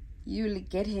person, you'll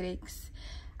get headaches.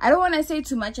 I don't want to say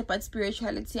too much about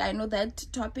spirituality. I know that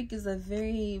topic is a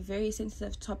very, very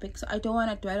sensitive topic, so I don't want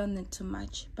to dwell on it too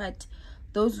much. But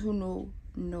those who know,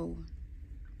 know.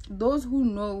 Those who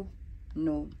know,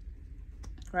 know.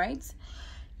 Right?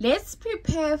 Let's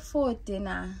prepare for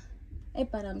dinner. Hey,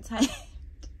 but I'm tired.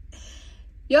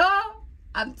 Yo,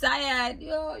 I'm tired.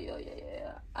 Yo.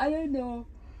 I don't know.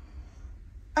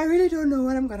 I really don't know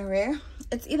what I'm gonna wear.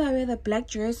 It's either I wear the black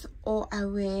dress or I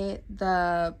wear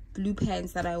the blue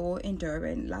pants that I wore in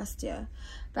Durban last year.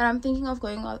 But I'm thinking of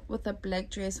going out with the black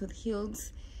dress with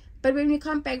heels. But when we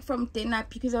come back from dinner,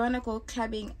 because I want to go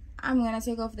clubbing, I'm gonna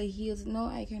take off the heels. No,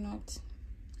 I cannot.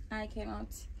 I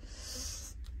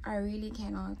really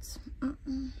cannot.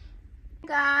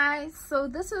 Guys, so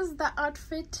this is the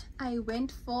outfit I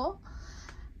went for.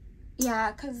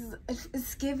 Yeah, because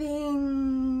it's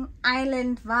giving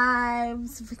island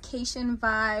vibes, vacation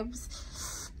vibes.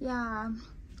 Yeah,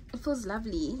 it feels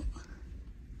lovely.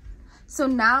 So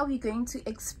now we're going to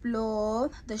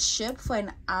explore the ship for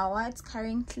an hour. It's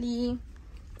currently,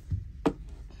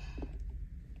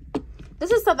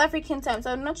 this is South African time,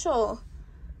 so I'm not sure.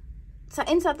 So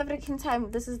in South African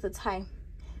time, this is the time.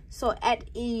 So at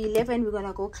 11 we're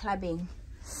gonna go clubbing.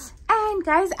 And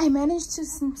guys, I managed to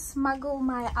smuggle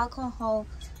my alcohol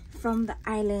from the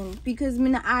island, because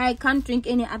I can't drink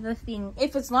any other thing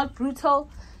if it's not brutal.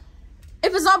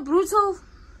 Right,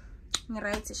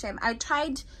 it's a shame. I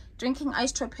tried drinking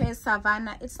iced tropez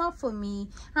Savannah. It's not for me.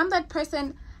 I'm that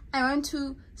person. I want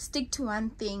to stick to one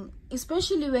thing,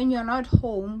 especially when you're not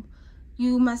home.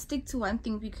 You must stick to one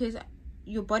thing because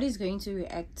your body is going to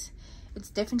react. It's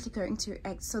definitely going to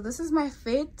react. So this is my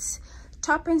fit.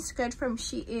 Top and skirt from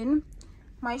Shein.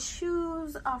 My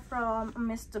shoes are from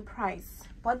Mr. Price.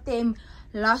 Bought them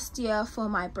last year for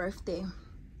my birthday.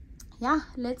 Yeah,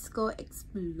 let's go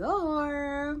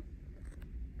explore.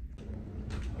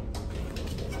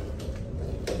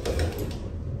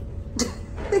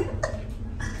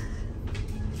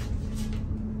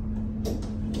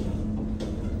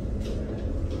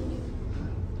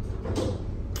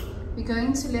 We're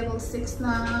going to level 6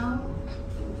 now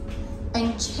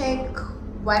and check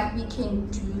what we can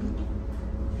do.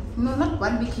 No, not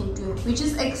what we can do. We're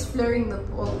just exploring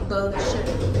the ship.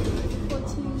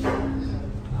 14.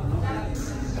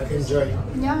 I can join.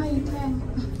 Yeah, you can.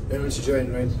 Let me to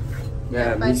join, right?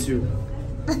 Yeah, me too.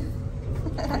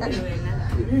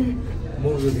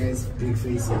 Move you guys, big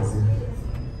faces.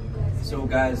 So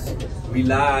guys, we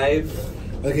live.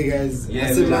 Okay guys,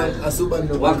 Yeah,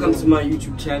 welcome to my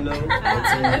YouTube channel. It's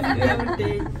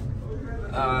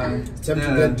time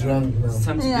to get drunk now. It's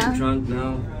time to get drunk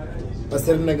now. I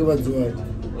said I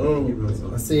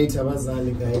say it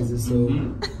abazali guys, so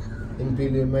in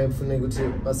Pili my phone go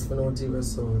to pass for no TV,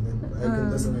 so then I can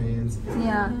pass my hands.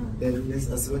 Yeah. Then let's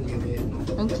assume okay.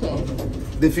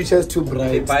 The future is too bright.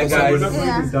 Okay, bye guys.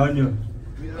 Down here.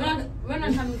 We're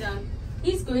not coming down.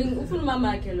 He's going.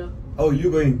 Oh, you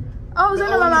going? Oh, so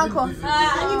no, I need to.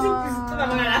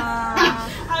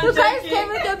 you guys came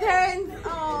with your parents.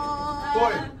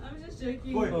 Oh. I'm just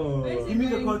joking. Boy, give me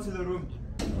the call to the room.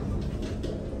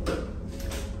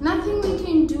 Nothing we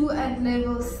can do at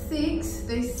level 6.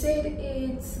 They said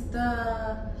it's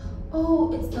the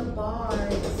it's the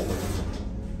bars.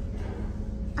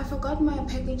 I forgot my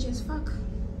packages. Fuck.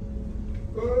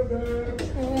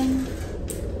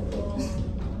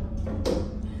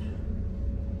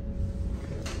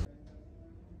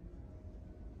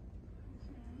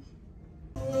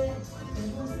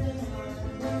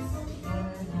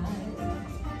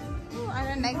 I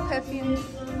don't like perfume.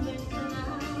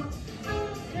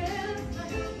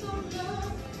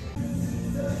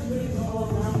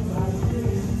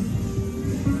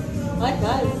 Hi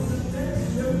guys.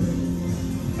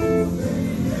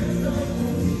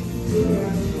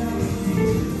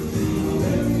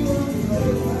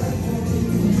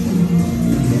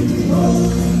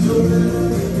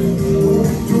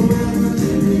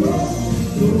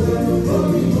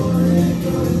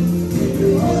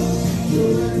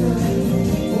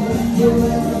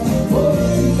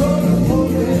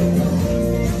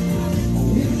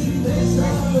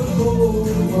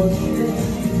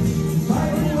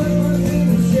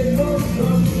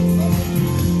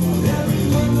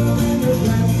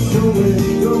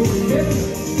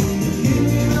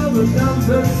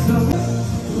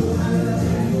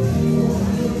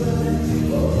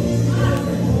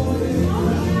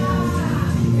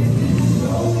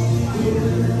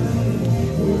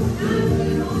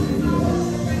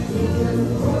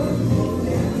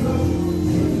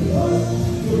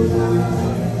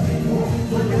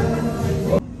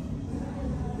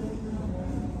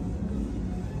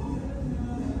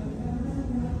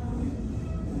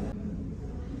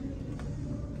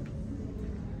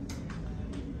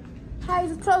 Hi,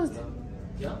 is it closed?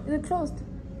 Yeah? Is it closed?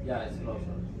 Yeah, it's closed.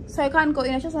 So I can't go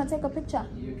in. I just want to take a picture.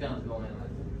 You can't go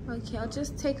in. Okay, I'll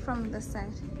just take from this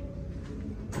side.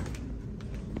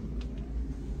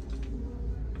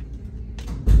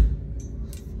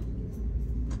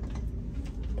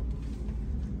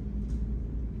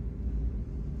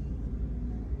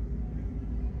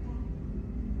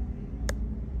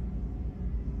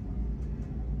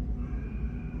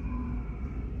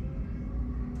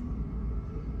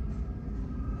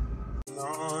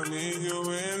 I need you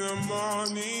in the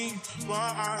morning, but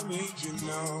I need you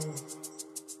now.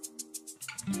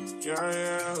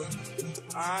 Yeah,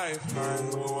 I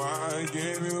find you, I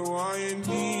give you what you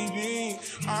need.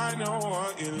 I know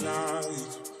what you like.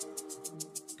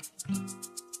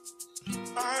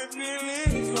 I feel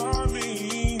it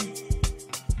coming.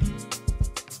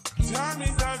 Tell me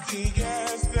something,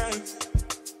 yes, yes.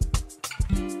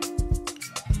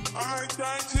 I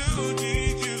try to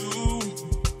need you.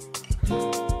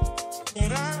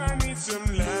 But I need some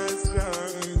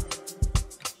lessons.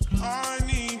 I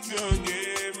need to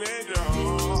give it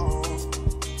all.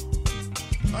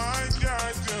 I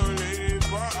got to live,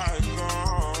 but I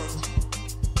can't.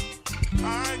 I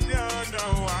don't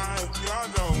know why you're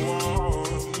the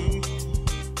one.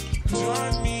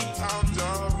 Turn me out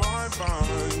of my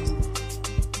mind.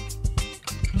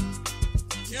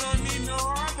 You don't need no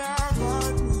other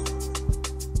body.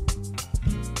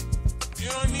 You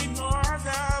don't need no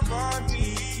other body.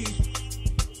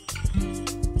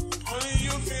 Only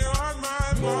you feel on my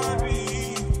body.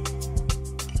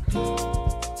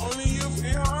 Only you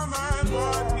feel on my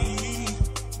body.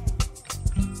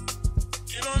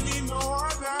 You don't need no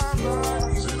other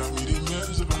body. Said I'm eating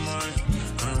mess of my mind,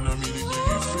 and I'm eating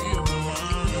you free of my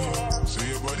mind. Say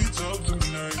your body talk to me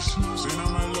nice. Say now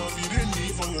my love you didn't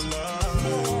need for your life.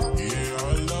 Yeah,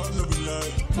 our love no be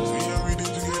like. Say I'm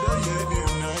reading together, yeah, day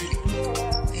and night.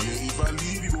 Yeah, if I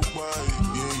leave you goodbye.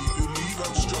 Yeah, if you leave,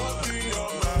 I'm struggling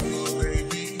your body,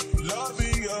 baby.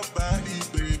 Loving your body,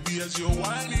 baby. As you're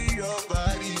whining your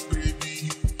body, baby.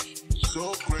 So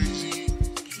crazy.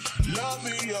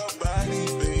 Loving your body,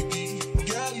 baby.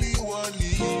 Get me what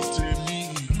needs to me.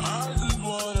 I just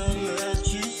wanna let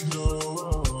you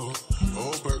know.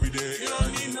 Hope every day. You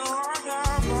don't need no other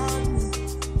body.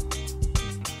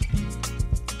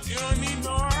 You don't need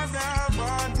no other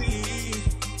body.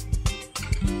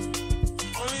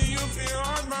 Only you feel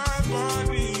on my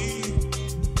body.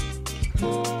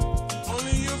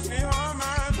 Only you feel on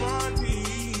my body.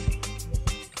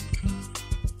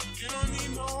 You don't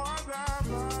need no other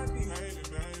body. Hey,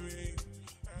 baby.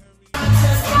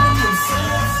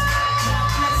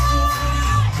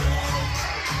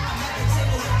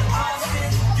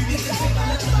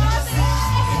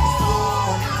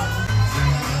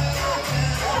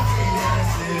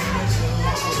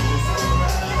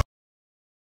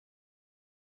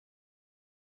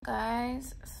 Guys,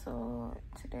 so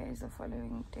today is the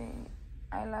following day.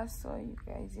 I last saw you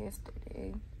guys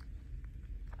yesterday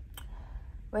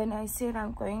when I said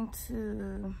I'm going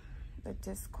to the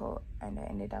disco, and I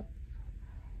ended up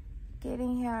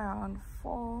getting here around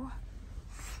 4.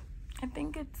 I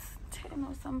think it's 10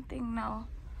 or something now.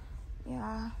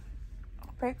 Yeah,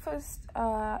 breakfast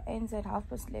ends at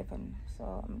 11:30,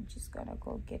 so I'm just gonna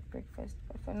go get breakfast.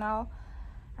 But for now,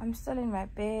 I'm still in my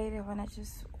bed. I want to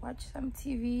just watch some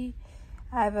TV.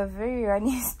 I have a very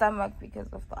runny stomach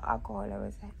because of the alcohol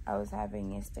I was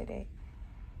having yesterday.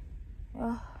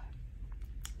 Oh.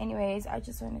 Anyways, I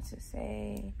just wanted to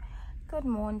say good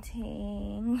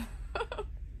morning.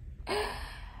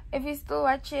 If you're still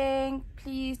watching,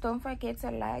 please don't forget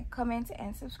to like, comment,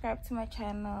 and subscribe to my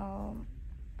channel.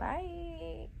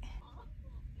 Bye.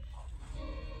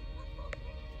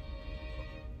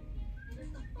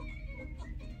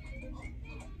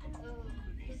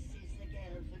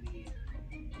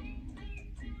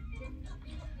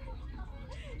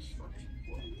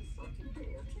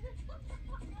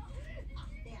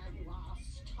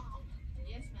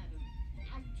 Yes, madam.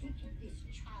 I'm taking this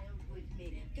child with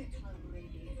me. Get her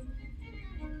ready.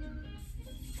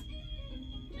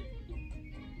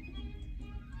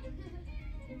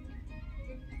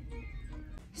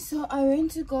 So I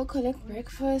went to go collect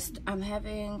breakfast. I'm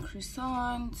having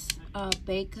croissants,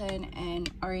 bacon,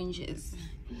 and oranges.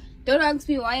 Don't ask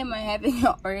me why am I having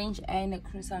an orange and a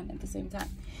croissant at the same time.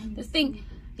 The thing,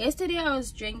 yesterday I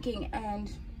was drinking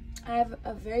and I have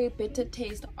a very bitter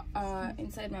taste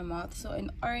inside my mouth, so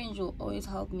an orange will always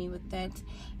help me with that.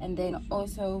 And then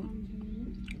also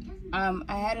I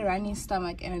had a running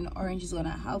stomach, and an orange is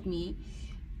gonna help me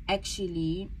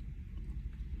actually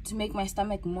to make my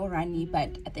stomach more runny,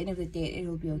 but at the end of the day it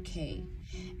will be okay.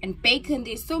 And bacon,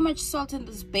 there's so much salt in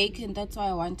this bacon, that's why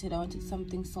I wanted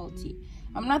something salty.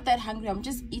 I'm not that hungry, I'm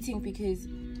just eating because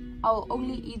I'll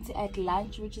only eat at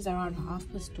lunch, which is around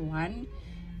 1:30,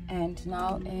 and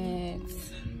now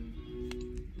it's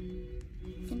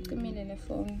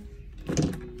phone.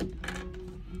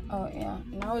 Oh yeah,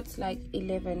 now it's like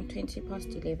 20 past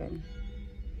 11.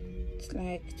 It's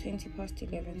like 20 past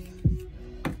 11.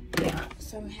 Yeah,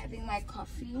 so I'm having my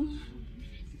coffee.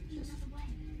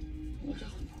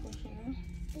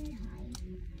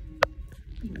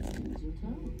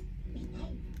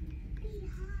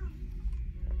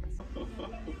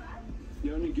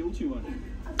 The only guilty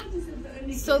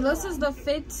one. So this is the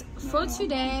fit for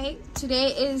today. Today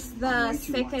is the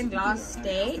second last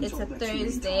day. It's a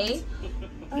Thursday.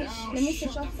 Let me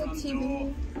switch off the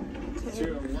TV.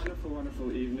 To a wonderful,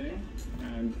 wonderful evening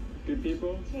and good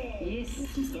people. Yes.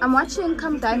 I'm watching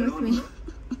Come Dine With Me.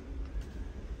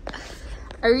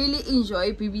 I really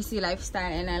enjoy BBC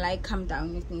Lifestyle and I like Come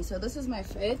Down With Me. So this is my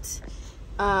fit.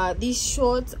 These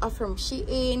shorts are from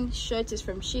Shein. Shirt is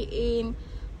from Shein.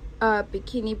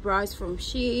 Bikini bras from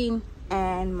Shein.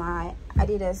 And my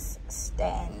Adidas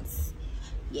stands.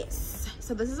 Yes.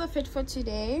 So this is a fit for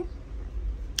today.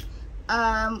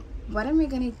 What am I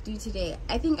gonna do today?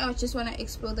 I think I just want to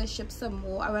explore the ship some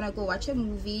more. I want to go watch a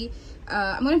movie.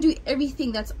 I'm gonna do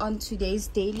everything that's on today's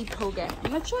daily program.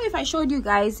 I'm not sure if I showed you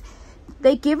guys.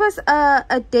 They give us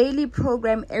a daily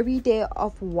program every day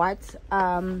of what's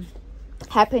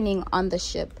happening on the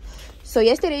ship. So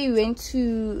yesterday we went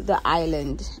to the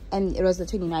island and it was the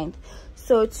 29th.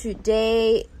 So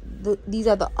today these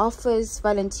are the offers.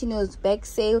 Valentino's back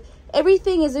sale.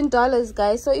 Everything is in dollars,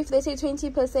 guys. So if they say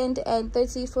 20% and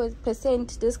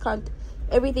 34% discount,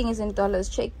 everything is in dollars.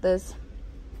 Check this.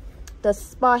 The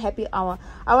spa happy hour.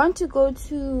 I want to go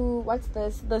to, what's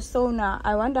this, the sauna.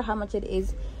 I wonder how much it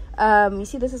is. You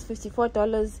see, this is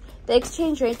 $54. The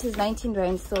exchange rate is 19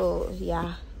 rand. So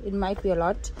yeah, it might be a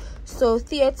lot. So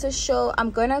theater show,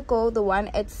 I'm gonna go the one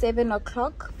at 7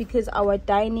 o'clock because our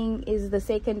dining is the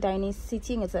second dining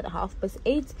seating. It's at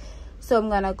 8:30. So I'm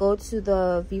gonna go to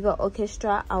the Viva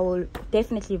Orchestra. I will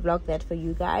definitely vlog that for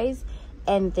you guys.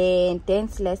 And then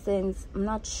dance lessons, I'm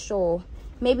not sure,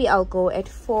 maybe I'll go at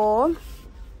 4.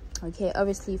 Okay,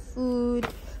 obviously food.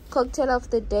 Cocktail of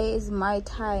the day is Mai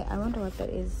Tai. I wonder what that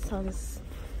is. Sounds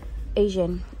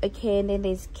Asian. Okay, and then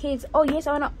there's kids. Oh yes,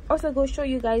 I want to also go show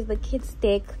you guys the kids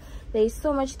deck. There's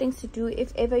so much things to do.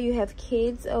 If ever you have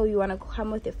kids or you want to come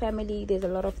with your family, there's a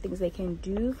lot of things they can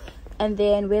do. And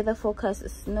then weather forecast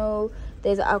is snow.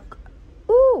 There's a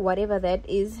whatever that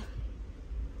is,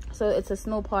 so it's a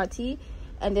snow party.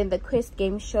 And then the Quest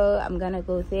game show, I'm gonna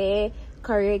go there.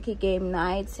 Karaoke game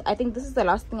night. I think this is the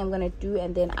last thing I'm gonna do,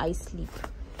 and then I sleep.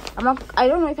 I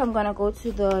don't know if I'm gonna go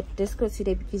to the disco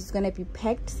today because it's gonna be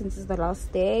packed since it's the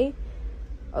last day.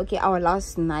 Okay, our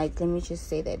last night, let me just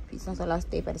say that it's not the last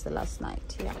day but it's the last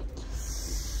night. Yeah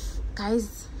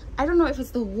guys, I don't know if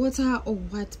it's the water or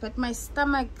what, but my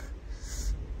stomach,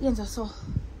 so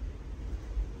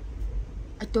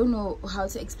I don't know how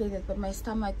to explain it, but my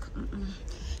stomach,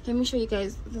 let me show you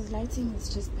guys. The lighting is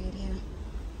just bad here.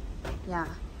 Yeah,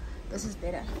 this is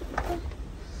better.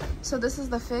 So this is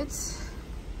the fit.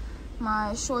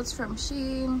 My shorts from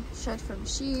Shein, shirt from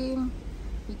Shein,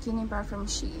 bikini bra from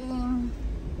Shein,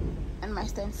 and my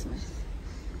Stan Smith.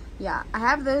 Yeah, I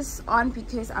have this on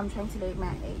because I'm trying to lay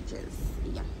my edges.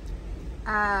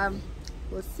 Yeah.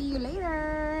 We'll see you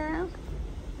later.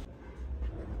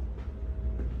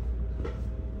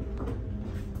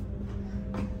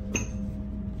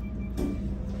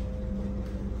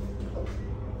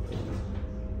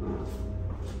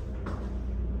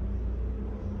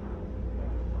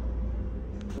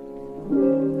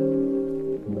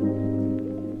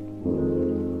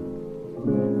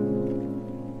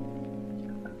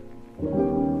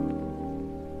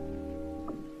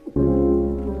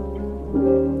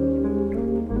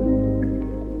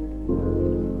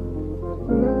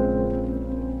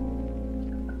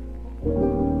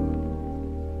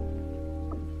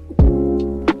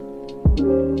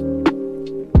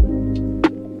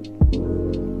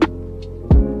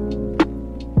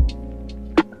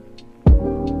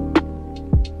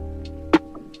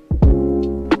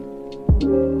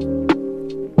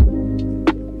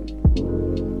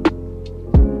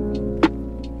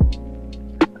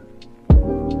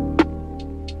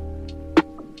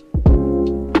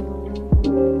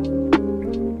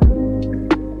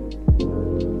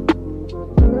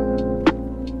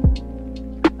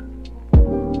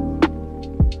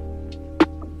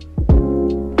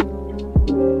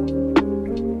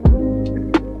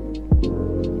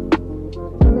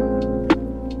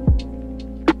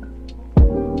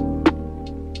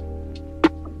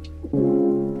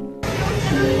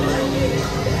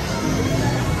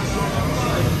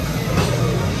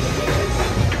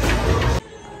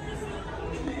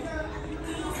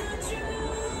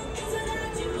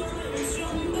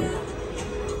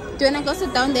 wanna go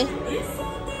sit down there?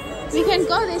 We can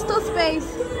go, there's still space.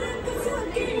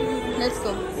 Let's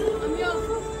go.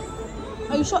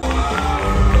 Are you sure?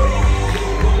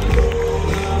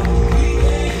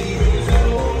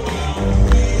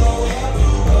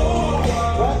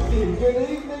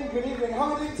 Good evening.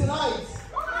 How are you doing tonight?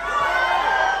 Oh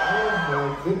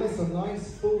my goodness, a nice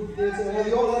full theatre. Have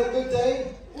you all had a good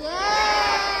day? Yeah!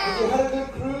 Have you had a good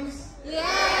cruise? Yeah!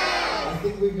 I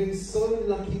think we've been so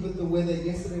lucky with the weather.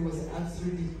 Yesterday was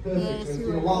absolutely perfect. Yes, It's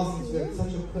been a while since we had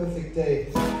such a perfect day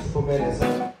to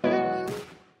Pomene.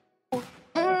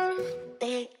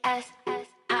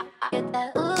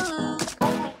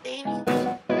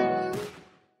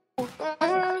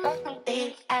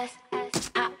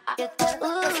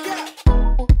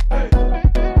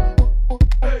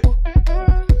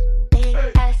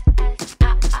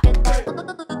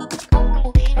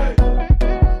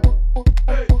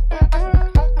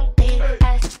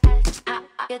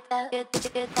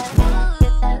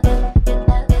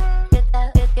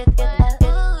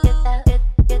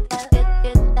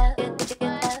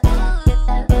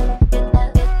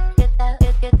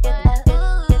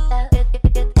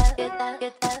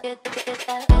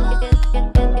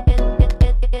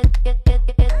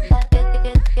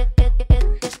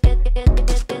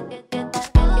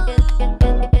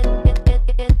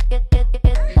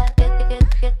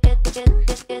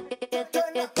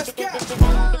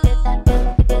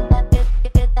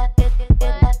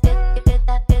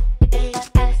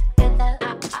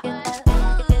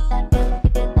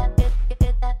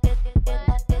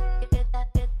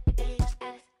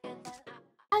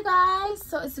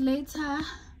 So it's later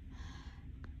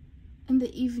in the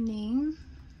evening.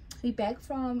 We're back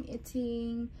from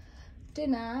eating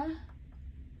dinner.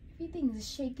 Everything is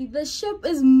shaky. The ship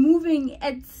is moving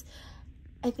at,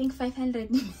 I think,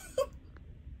 500.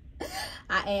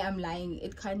 I am lying.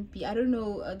 It can't be. I don't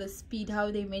know the speed,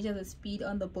 how they measure the speed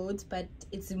on the boat, but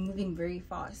it's moving very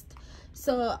fast.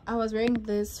 So I was wearing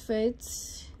this fit.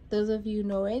 Those of you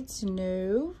know it.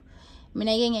 No.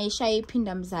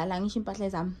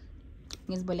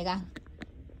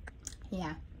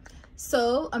 Yeah,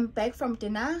 so I'm back from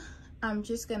dinner. I'm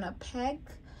just gonna pack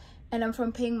and I'm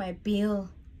from paying my bill.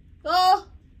 Oh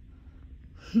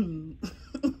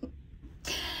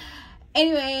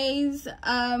anyways,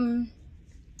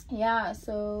 yeah,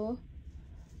 so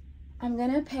I'm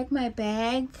gonna pack my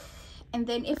bag, and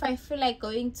then if I feel like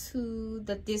going to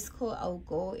the disco, I'll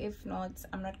go. If not,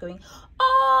 I'm not going.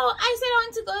 Oh, I said I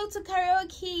want to go to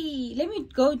karaoke. Let me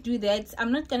go do that. I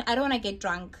don't want to get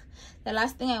drunk. The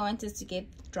last thing I want is to get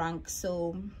drunk,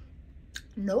 so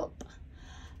nope.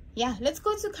 Yeah, let's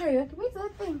go to karaoke. Where's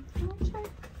that thing? Let me check.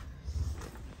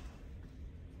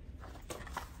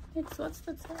 What's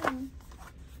the time?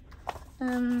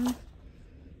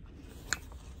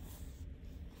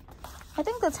 I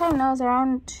think the time now is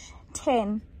around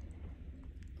 10.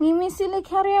 Mimi Sile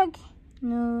karaoke?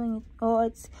 No. Oh,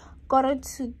 it's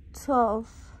 11:45.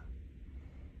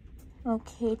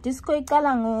 Okay, disco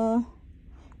ikalango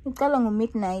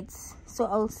midnight, so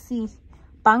I'll see.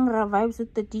 Bangra vibes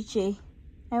with the DJ.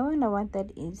 I wonder what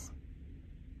that is.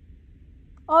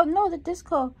 Oh no, the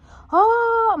disco.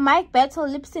 Oh, mic battle,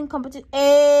 lip sync competition.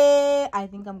 I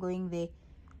think I'm going there.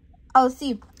 I'll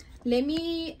see. Let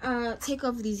me take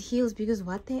off these heels, because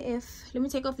what the F. Let me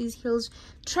take off these heels.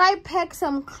 Try pack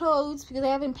some clothes, because I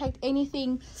haven't packed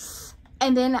anything.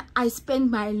 And then I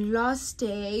spent my last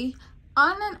day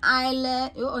on an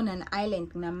island. Oh, on an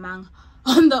island, namang,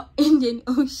 on the Indian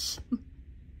Ocean.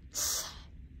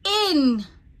 In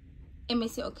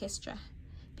MSC Orchestra.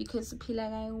 Because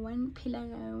Pilagai one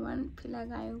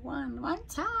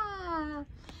time.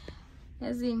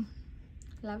 As in,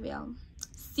 love y'all.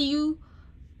 See you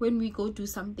when we go do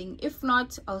something. If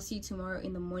not, I'll see you tomorrow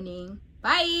in the morning.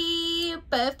 Bye.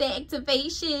 Birthday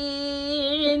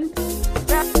activation.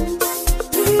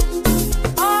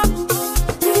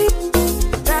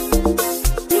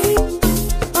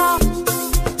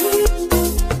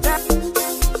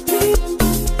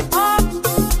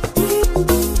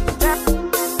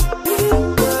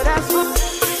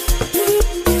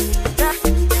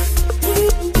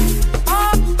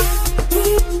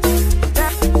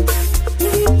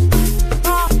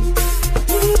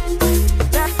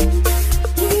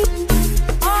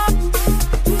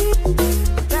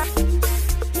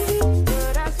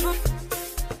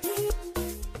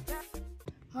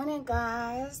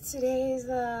 Today is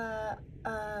the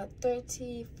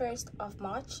 31st of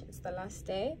March. It's the last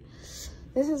day.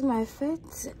 This is my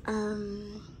fit.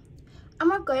 I'm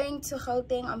not going to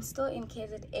Gauteng. I'm still in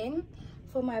KZN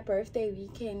for my birthday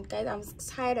weekend. Guys, I'm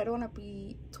tired. I don't want to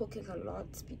be talking a lot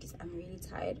because I'm really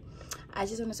tired. I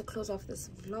just wanted to close off this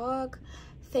vlog.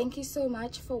 Thank you so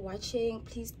much for watching.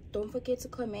 Please don't forget to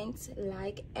comment,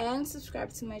 like, and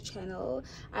subscribe to my channel.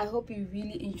 I hope you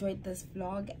really enjoyed this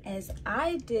vlog as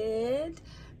I did.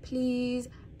 Please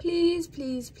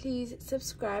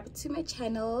subscribe to my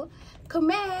channel.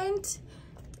 Comment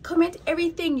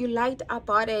everything you liked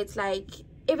about it. Like,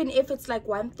 even if it's like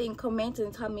one thing, comment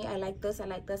and tell me I like this, I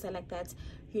like this, I like that,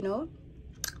 you know.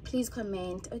 Please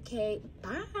comment. Okay,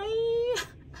 bye.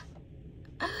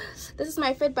 This is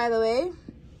my fit, by the way.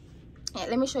 Yeah,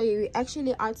 let me show you. We're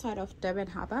actually outside of Durban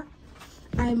Harbour.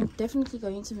 I'm definitely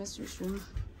going to miss this room.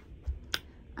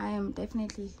 I am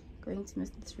definitely going to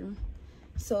miss this room.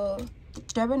 So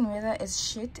Durban weather is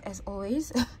shit as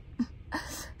always.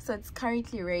 So it's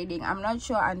currently raining. I'm not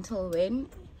sure until when.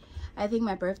 I think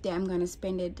my birthday I'm gonna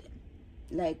spend it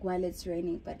like while it's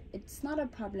raining, but it's not a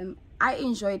problem. I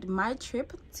enjoyed my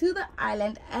trip to the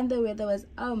island and the weather was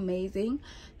amazing.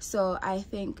 So I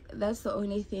think that's the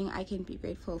only thing I can be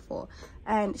grateful for.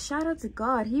 And shout out to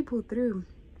God, he pulled through.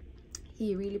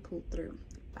 He really pulled through.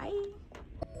 Bye.